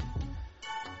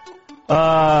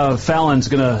 Fallon's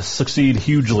going to succeed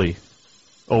hugely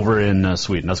over in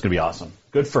Sweden. That's going to be awesome.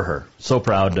 Good for her. So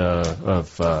proud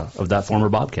of that former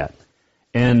Bobcat.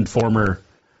 And former,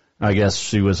 I guess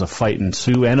she was a fighting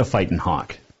Sioux and a fighting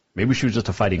Hawk. Maybe she was just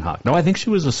a fighting Hawk. No, I think she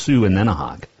was a Sioux and then a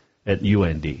Hawk at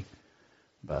UND.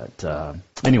 But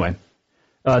anyway,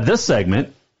 this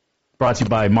segment brought to you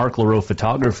by Mark LaRoe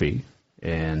Photography.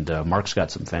 And Mark's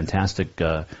got some fantastic, he's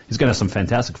going to have some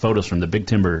fantastic photos from the Big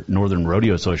Timber Northern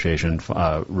Rodeo Association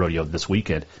rodeo this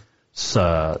weekend. It's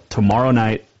tomorrow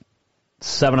night,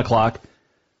 7 o'clock.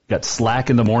 Got Slack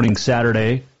in the morning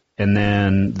Saturday, and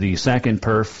then the second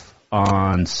perf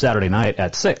on Saturday night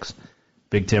at 6.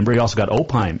 Big Timber. You also got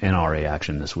Opime NRA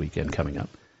action this weekend coming up.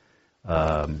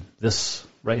 This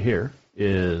right here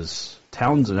is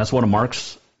Townsend. That's one of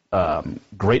Mark's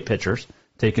great pictures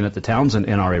taken at the Townsend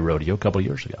NRA Rodeo a couple of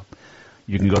years ago.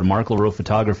 You can go to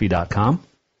marklaroephotography.com.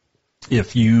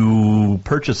 If you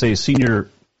purchase a senior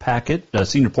packet, a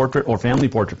senior portrait or family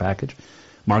portrait package,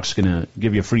 Mark's going to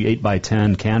give you a free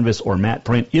 8x10 canvas or matte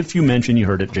print if you mention you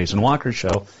heard it at Jason Walker's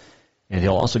show. And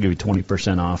he'll also give you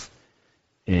 20% off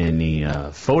any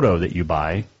photo that you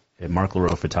buy at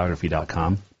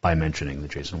marklaroephotography.com by mentioning the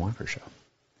Jason Walker show.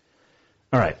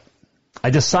 All right. I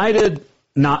decided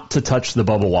not to touch the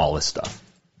Bubba Wallace stuff.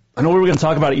 I know we were going to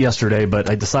talk about it yesterday, but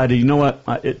I decided, you know what,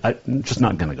 I'm just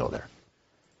not going to go there.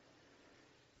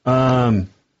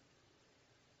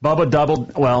 Bubba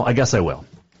doubled, well, I guess I will.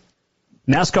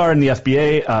 NASCAR and the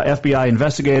FBI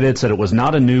investigated, said it was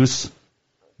not a noose.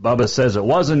 Bubba says it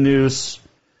was a noose.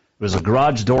 It was a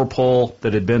garage door pull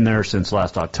that had been there since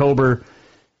last October.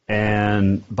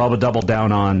 And Bubba doubled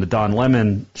down on the Don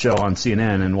Lemon show on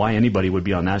CNN, and why anybody would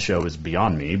be on that show is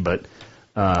beyond me, but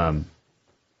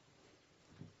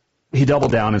he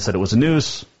doubled down and said it was a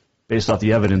noose based off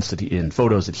the evidence that in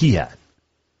photos that he had.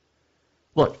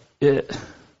 Look, I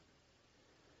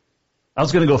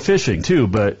was going to go fishing too,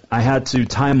 but I had to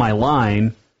tie my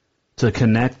line to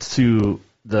connect to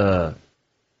the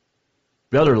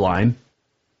other line.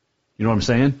 You know what I'm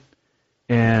saying?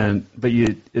 But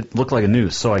it looked like a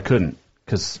noose, so I couldn't.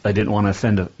 because I didn't want to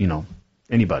offend,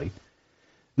 anybody.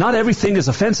 Not everything is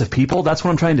offensive, people. That's what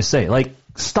I'm trying to say. Like,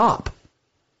 stop.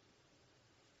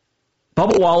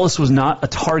 Bubba Wallace was not a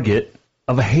target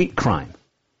of a hate crime.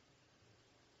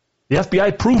 The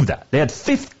FBI proved that. They had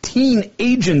 15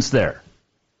 agents there.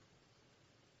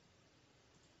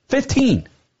 15.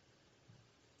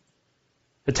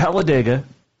 At Talladega,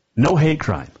 no hate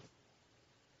crime.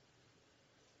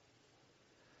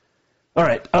 All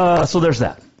right, so there's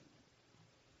that.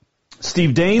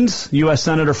 Steve Daines, U.S.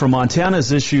 Senator from Montana,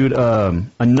 has issued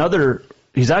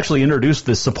he's actually introduced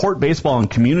the Support Baseball and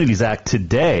Communities Act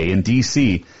today in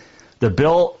D.C. The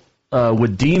bill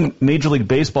would deem Major League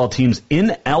Baseball teams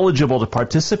ineligible to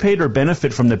participate or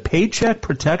benefit from the Paycheck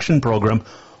Protection Program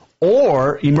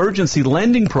or emergency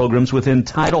lending programs within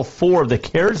Title IV of the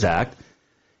CARES Act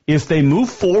if they move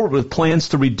forward with plans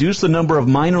to reduce the number of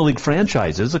minor league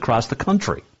franchises across the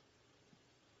country.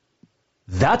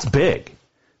 That's big.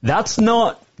 That's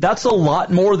a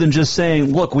lot more than just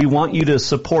saying, look, we want you to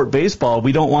support baseball.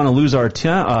 We don't want to lose our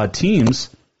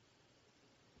teams,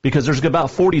 because there's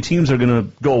about 40 teams that are going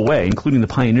to go away, including the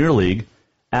Pioneer League,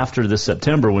 after this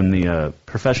September when the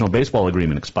professional baseball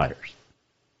agreement expires.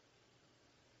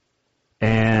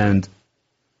 And,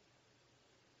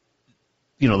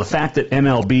 the fact that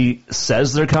MLB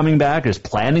says they're coming back, is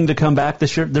planning to come back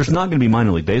this year, there's not going to be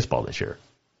minor league baseball this year.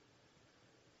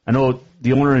 I know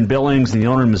the owner in Billings and the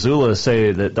owner in Missoula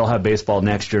say that they'll have baseball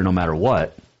next year no matter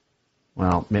what.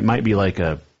 Well, it might be like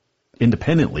a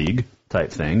independent league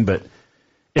type thing, but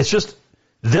it's just,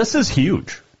 this is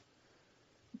huge.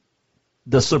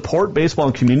 The Support Baseball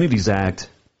and Communities Act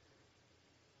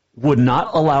would not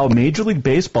allow Major League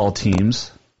Baseball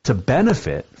teams to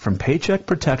benefit from Paycheck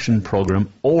Protection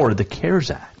Program or the CARES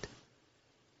Act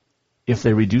if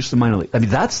they reduce the minor league. I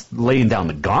mean, that's laying down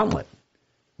the gauntlet.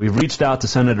 We've reached out to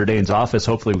Senator Daines' office.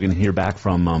 Hopefully we can hear back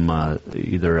from him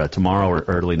either tomorrow or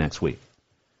early next week.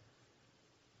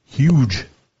 Huge.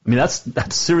 I mean,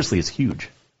 that's seriously is huge.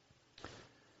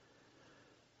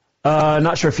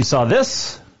 Not sure if you saw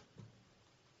this.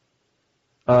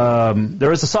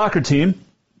 There is a soccer team.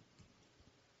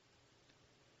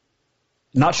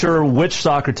 Not sure which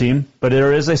soccer team, but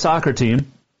there is a soccer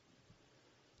team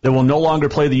that will no longer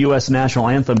play the U.S. national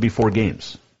anthem before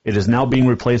games. It is now being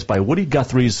replaced by Woody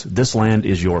Guthrie's This Land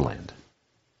Is Your Land.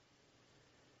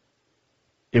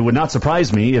 It would not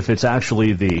surprise me if it's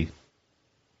actually the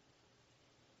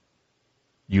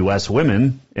U.S.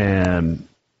 women and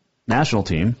national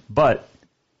team, but,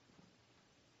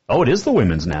 it is the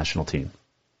women's national team.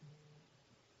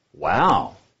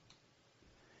 Wow.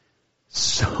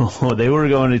 So they were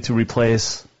going to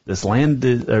replace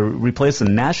replace the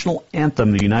national anthem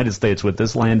of the United States with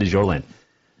This Land Is Your Land.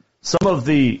 Some of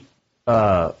the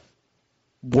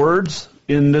words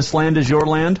in This Land Is Your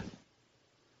Land,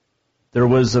 there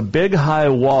was a big high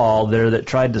wall there that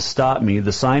tried to stop me.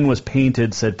 The sign was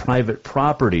painted, said private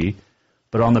property,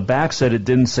 but on the back said it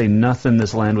didn't say nothing,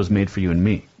 this land was made for you and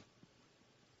me.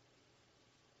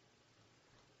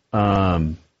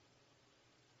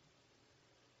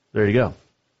 There you go.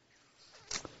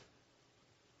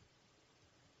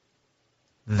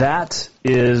 That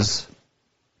is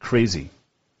crazy.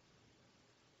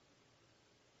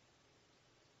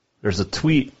 There's a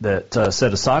tweet that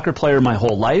said a soccer player my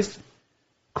whole life,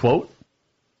 quote,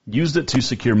 used it to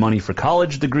secure money for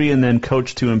college degree and then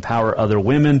coached to empower other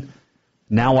women.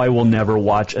 Now I will never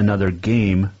watch another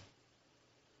game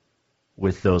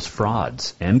with those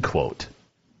frauds, end quote.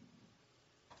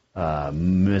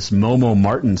 Miss Momo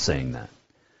Martin saying that.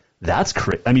 That's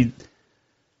crazy. I mean,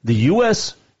 the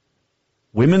U.S.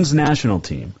 women's national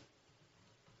team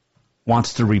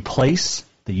wants to replace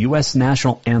the U.S.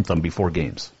 national anthem before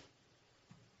games.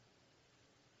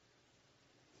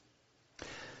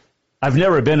 I've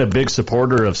never been a big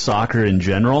supporter of soccer in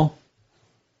general,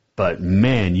 but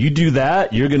man, you do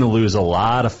that, you're going to lose a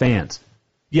lot of fans.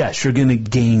 Yes, you're going to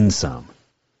gain some.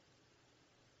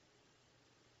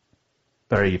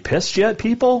 But are you pissed yet,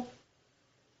 people?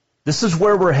 This is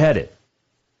where we're headed.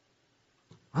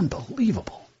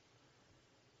 Unbelievable.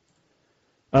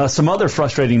 Some other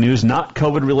frustrating news, not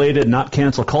COVID-related, not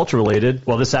cancel culture-related.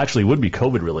 Well, this actually would be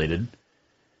COVID-related.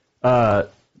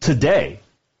 Today,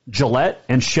 Gillette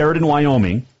and Sheridan,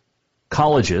 Wyoming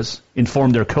colleges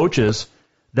informed their coaches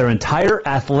their entire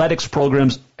athletics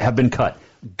programs have been cut.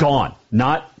 Gone.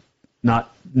 Not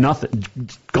nothing.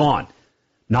 Gone.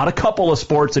 Not a couple of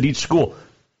sports at each school.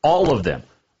 All of them.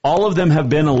 All of them have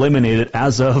been eliminated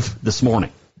as of this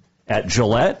morning at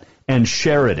Gillette and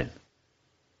Sheridan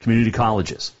community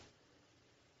colleges.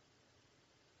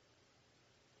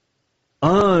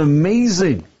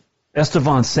 Amazing.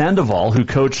 Estevan Sandoval, who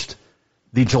coached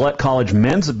the Gillette College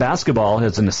men's basketball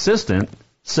as an assistant,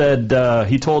 said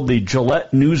he told the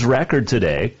Gillette News Record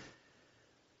today,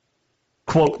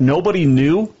 quote, "Nobody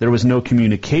knew. There was no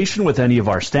communication with any of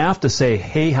our staff to say,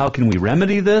 hey, how can we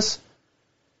remedy this?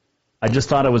 I just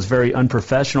thought it was very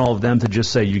unprofessional of them to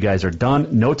just say, you guys are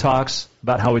done. No talks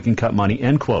about how we can cut money,"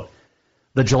 end quote.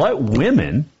 The Gillette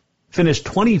women finished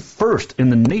 21st in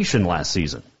the nation last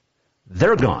season.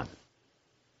 They're gone.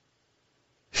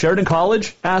 Sheridan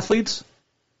College athletics,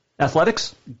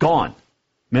 gone.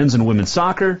 Men's and women's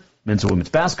soccer, men's and women's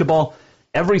basketball,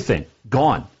 everything,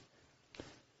 gone.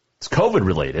 It's COVID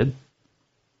related.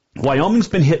 Wyoming's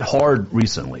been hit hard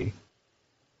recently,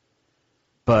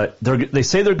 but they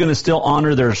say they're going to still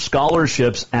honor their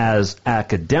scholarships as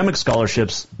academic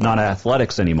scholarships, not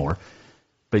athletics anymore.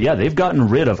 But yeah, they've gotten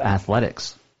rid of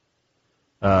athletics.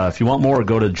 If you want more,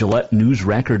 go to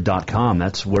GilletteNewsRecord.com.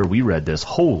 That's where we read this.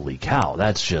 Holy cow,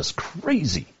 that's just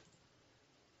crazy.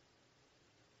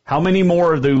 How many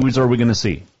more of those are we going to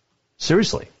see?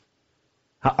 Seriously.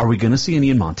 Are we going to see any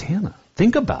in Montana?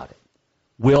 Think about it.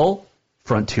 Will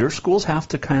frontier schools have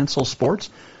to cancel sports?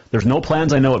 There's no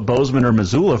plans, I know, at Bozeman or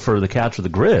Missoula for the Catch of the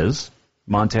Grizz,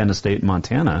 Montana State,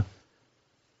 Montana.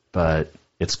 But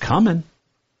it's coming.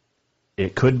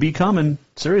 It could be coming.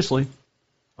 Seriously.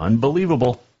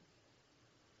 Unbelievable.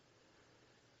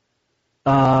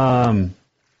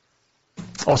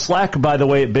 Slack, by the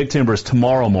way, at Big Timber is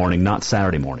tomorrow morning, not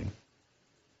Saturday morning.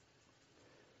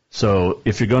 So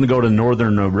if you're going to go to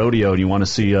Northern Rodeo and you want to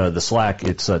see the Slack,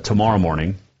 it's tomorrow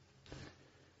morning,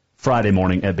 Friday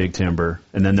morning at Big Timber,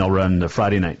 and then they'll run the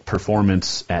Friday night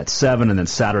performance at 7 and then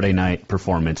Saturday night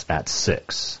performance at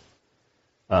 6.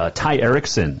 Ty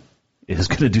Erickson is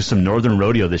going to do some Northern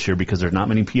Rodeo this year because there's not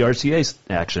many PRCA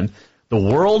action. The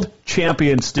world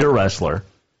champion steer wrestler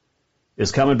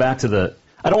is coming back to the,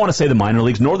 I don't want to say the minor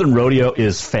leagues. Northern Rodeo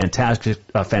is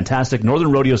fantastic.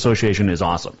 Northern Rodeo Association is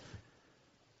awesome.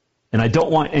 And I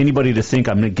don't want anybody to think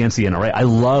I'm against the NRA. I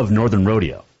love Northern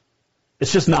Rodeo.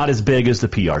 It's just not as big as the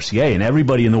PRCA, and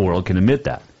everybody in the world can admit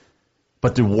that.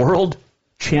 But the world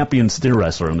champion steer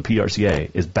wrestler in the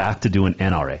PRCA is back to doing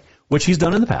NRA, which he's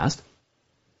done in the past.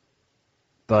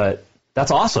 But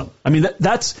that's awesome. I mean,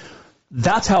 that's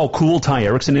how cool Ty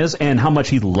Erickson is and how much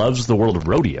he loves the world of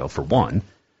rodeo, for one.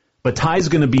 But Ty's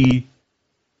going to be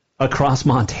across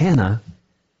Montana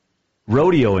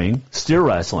rodeoing, steer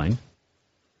wrestling,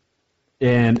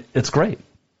 and it's great.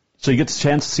 So you get a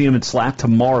chance to see him at Slack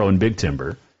tomorrow in Big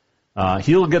Timber.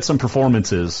 He'll get some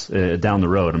performances down the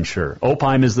road, I'm sure.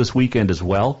 Opime is this weekend as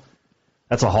well.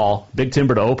 That's a haul. Big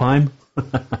Timber to Opime.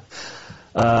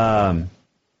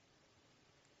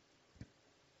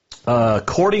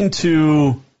 According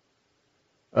to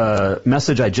a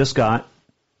message I just got,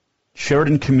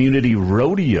 Sheridan Community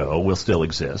Rodeo will still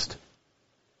exist.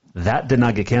 That did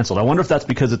not get canceled. I wonder if that's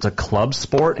because it's a club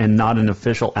sport and not an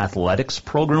official athletics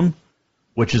program,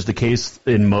 which is the case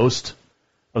in most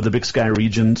of the Big Sky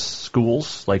region's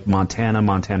schools, like Montana,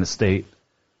 Montana State.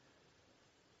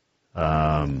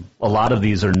 A lot of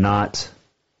these are not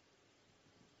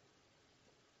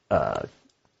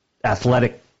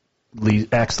sponsored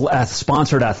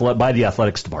by the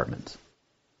athletics department.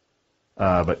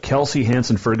 But Kelsey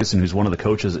Hansen-Ferguson, who's one of the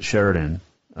coaches at Sheridan,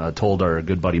 told our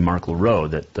good buddy Mark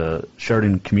LaRoe that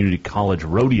Sheridan Community College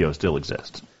Rodeo still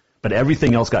exists. But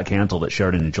everything else got canceled at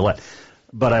Sheridan and Gillette.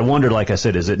 But I wondered, like I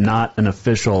said, is it not an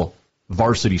official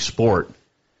varsity sport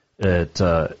at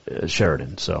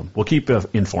Sheridan? So we'll keep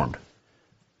informed.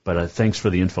 But thanks for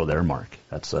the info there, Mark.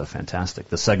 That's fantastic.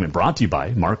 The segment brought to you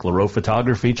by Mark LaRoe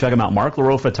Photography. Check him out,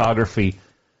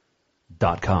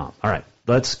 marklaroephotography.com. All right,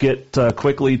 let's get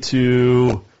quickly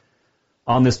to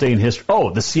On This Day in History.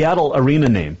 Oh, the Seattle Arena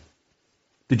name.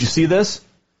 Did you see this?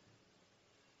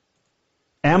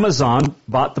 Amazon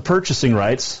bought the purchasing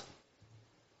rights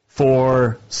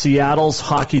for Seattle's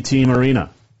hockey team arena.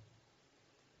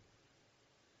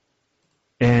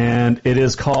 And it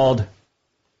is called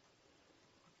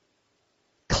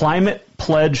Climate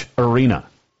Pledge Arena.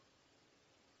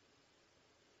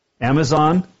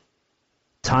 Amazon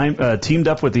teamed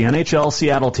up with the NHL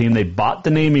Seattle team. They bought the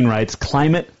naming rights,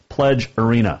 Climate Pledge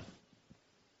Arena.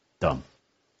 Dumb.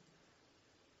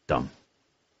 All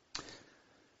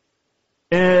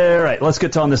right, let's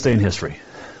get to On This Day in History.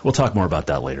 We'll talk more about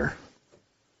that later.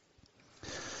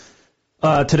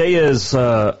 Today is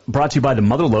brought to you by the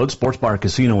Motherlode Sports Bar,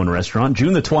 Casino, and Restaurant.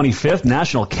 June the 25th,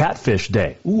 National Catfish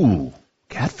Day. Ooh,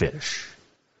 catfish.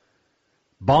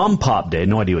 Bomb Pop Day,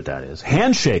 no idea what that is.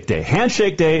 Handshake Day.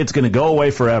 Handshake Day, it's going to go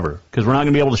away forever because we're not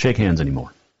going to be able to shake hands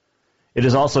anymore. It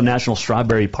is also National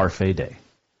Strawberry Parfait Day.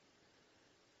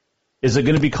 Is it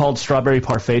going to be called Strawberry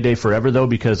Parfait Day forever, though?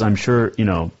 Because I'm sure,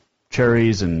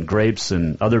 cherries and grapes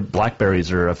and other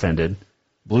blackberries are offended.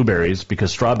 Blueberries,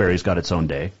 because strawberries got its own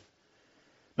day.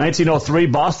 1903,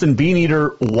 Boston bean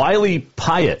eater Wiley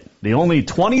Pyatt, the only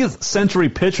 20th century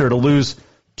pitcher to lose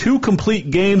 2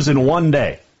 complete games in one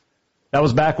day. That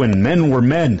was back when men were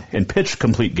men and pitched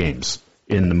complete games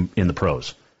in the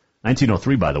pros.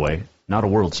 1903, by the way, not a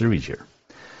World Series year.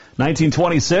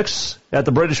 1926, at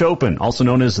the British Open, also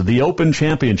known as the Open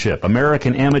Championship,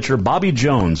 American amateur Bobby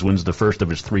Jones wins the first of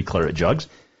his 3 claret jugs.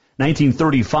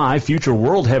 1935, future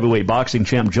world heavyweight boxing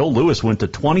champ Joe Louis went to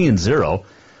 20-0,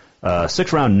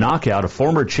 6-round knockout of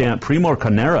former champ Primo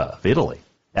Carnera of Italy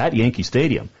at Yankee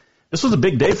Stadium. This was a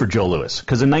big day for Joe Louis,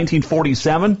 because in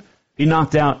 1947, he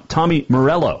knocked out Tommy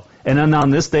Morello. And then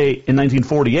on this day in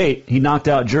 1948, he knocked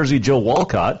out Jersey Joe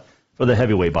Walcott for the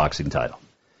heavyweight boxing title.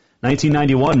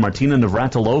 1991, Martina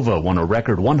Navratilova won a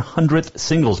record 100th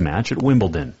singles match at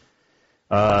Wimbledon.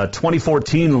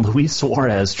 2014, Luis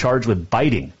Suarez charged with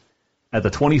biting at the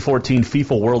 2014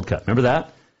 FIFA World Cup. Remember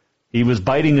that? He was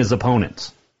biting his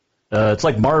opponents. It's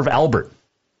like Marv Albert.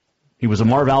 He was a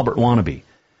Marv Albert wannabe.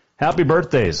 Happy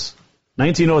birthdays.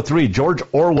 1903, George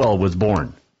Orwell was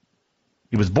born.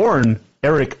 He was born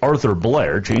Eric Arthur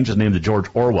Blair, changed his name to George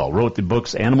Orwell, wrote the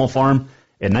books Animal Farm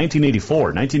in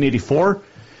 1984. 1984,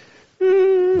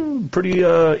 pretty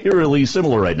eerily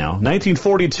similar right now.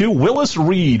 1942, Willis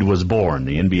Reed was born,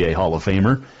 the NBA Hall of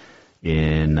Famer.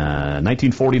 In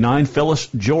 1949, Phyllis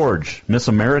George, Miss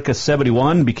America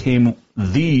 71, became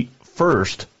the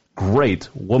first great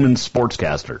woman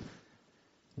sportscaster.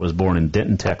 Was born in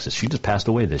Denton, Texas. She just passed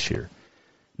away this year.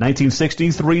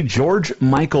 1963, George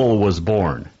Michael was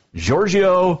born.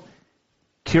 Giorgio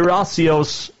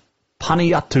Kyrgios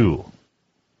Paniatou.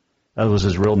 That was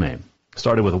his real name.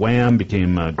 Started with Wham,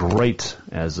 became great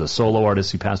as a solo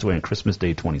artist. He passed away on Christmas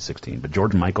Day 2016. But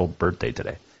George Michael, birthday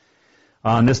today.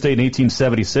 On this date in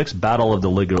 1876, Battle of the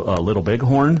Little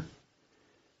Bighorn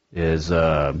is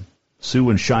Sioux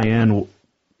and Cheyenne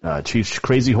Chiefs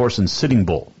Crazy Horse and Sitting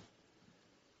Bull.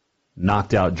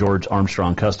 Knocked out George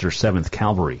Armstrong Custer's 7th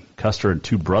Cavalry. Custer and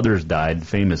 2 brothers died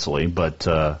famously, but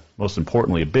most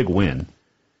importantly, a big win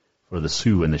for the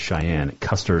Sioux and the Cheyenne at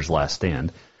Custer's last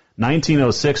stand.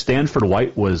 1906, Stanford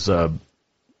White was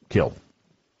killed.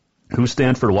 Who's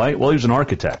Stanford White? Well, he was an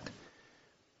architect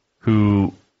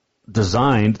who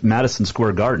designed Madison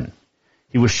Square Garden.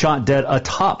 He was shot dead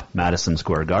atop Madison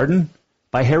Square Garden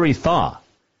by Harry Thaw,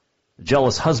 the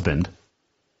jealous husband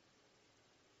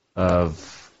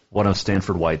of one of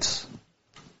Stanford White's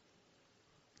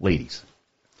ladies.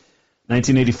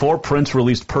 1984, Prince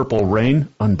released Purple Rain.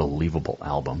 Unbelievable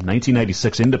album.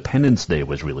 1996, Independence Day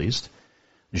was released.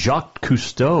 Jacques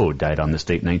Cousteau died on this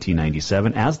date,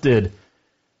 1997, as did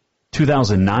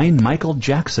 2009, Michael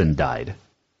Jackson died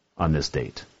on this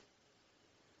date.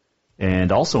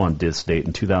 And also on this date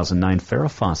in 2009, Farrah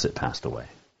Fawcett passed away.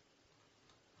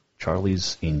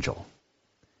 Charlie's Angel.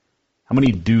 How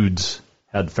many dudes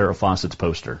had Farrah Fawcett's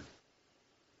poster?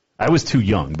 I was too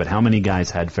young, but how many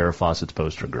guys had Farrah Fawcett's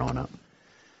poster growing up?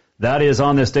 That is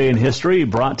On This Day in History,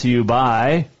 brought to you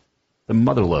by the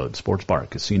Motherlode Sports Bar,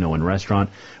 Casino, and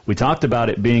Restaurant. We talked about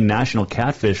it being National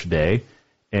Catfish Day,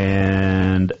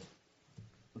 and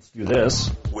let's do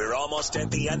this. We're almost at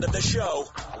the end of the show.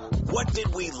 What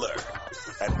did we learn?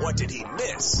 And what did he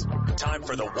miss? Time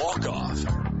for the walk-off.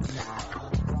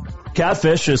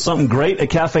 Catfish is something great at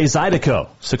Cafe Zydeco,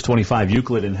 625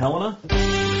 Euclid in Helena.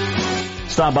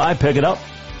 Stop by, pick it up,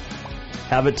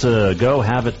 have it to go,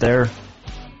 have it there,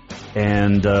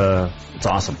 and it's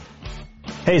awesome.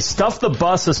 Hey, Stuff the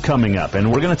Bus is coming up,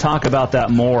 and we're going to talk about that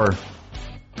more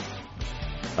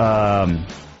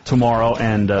tomorrow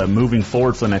and moving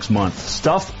forward for the next month.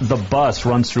 Stuff the Bus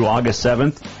runs through August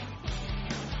 7th.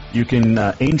 You can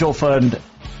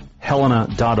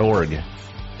angelfundhelena.org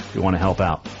if you want to help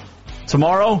out.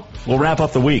 Tomorrow, we'll wrap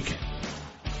up the week.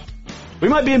 We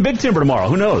might be in Big Timber tomorrow.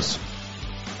 Who knows?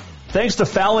 Thanks to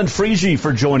Fallon Frigi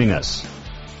for joining us.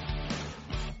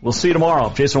 We'll see you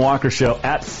tomorrow. Jason Walker Show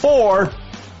at 4.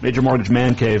 Major Mortgage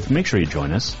Man Cave. Make sure you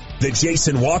join us. The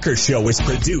Jason Walker Show is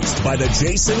produced by the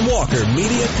Jason Walker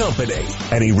Media Company.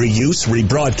 Any reuse,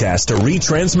 rebroadcast, or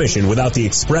retransmission without the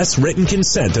express written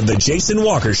consent of the Jason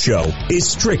Walker Show is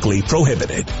strictly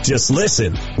prohibited. Just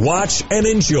listen, watch, and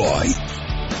enjoy.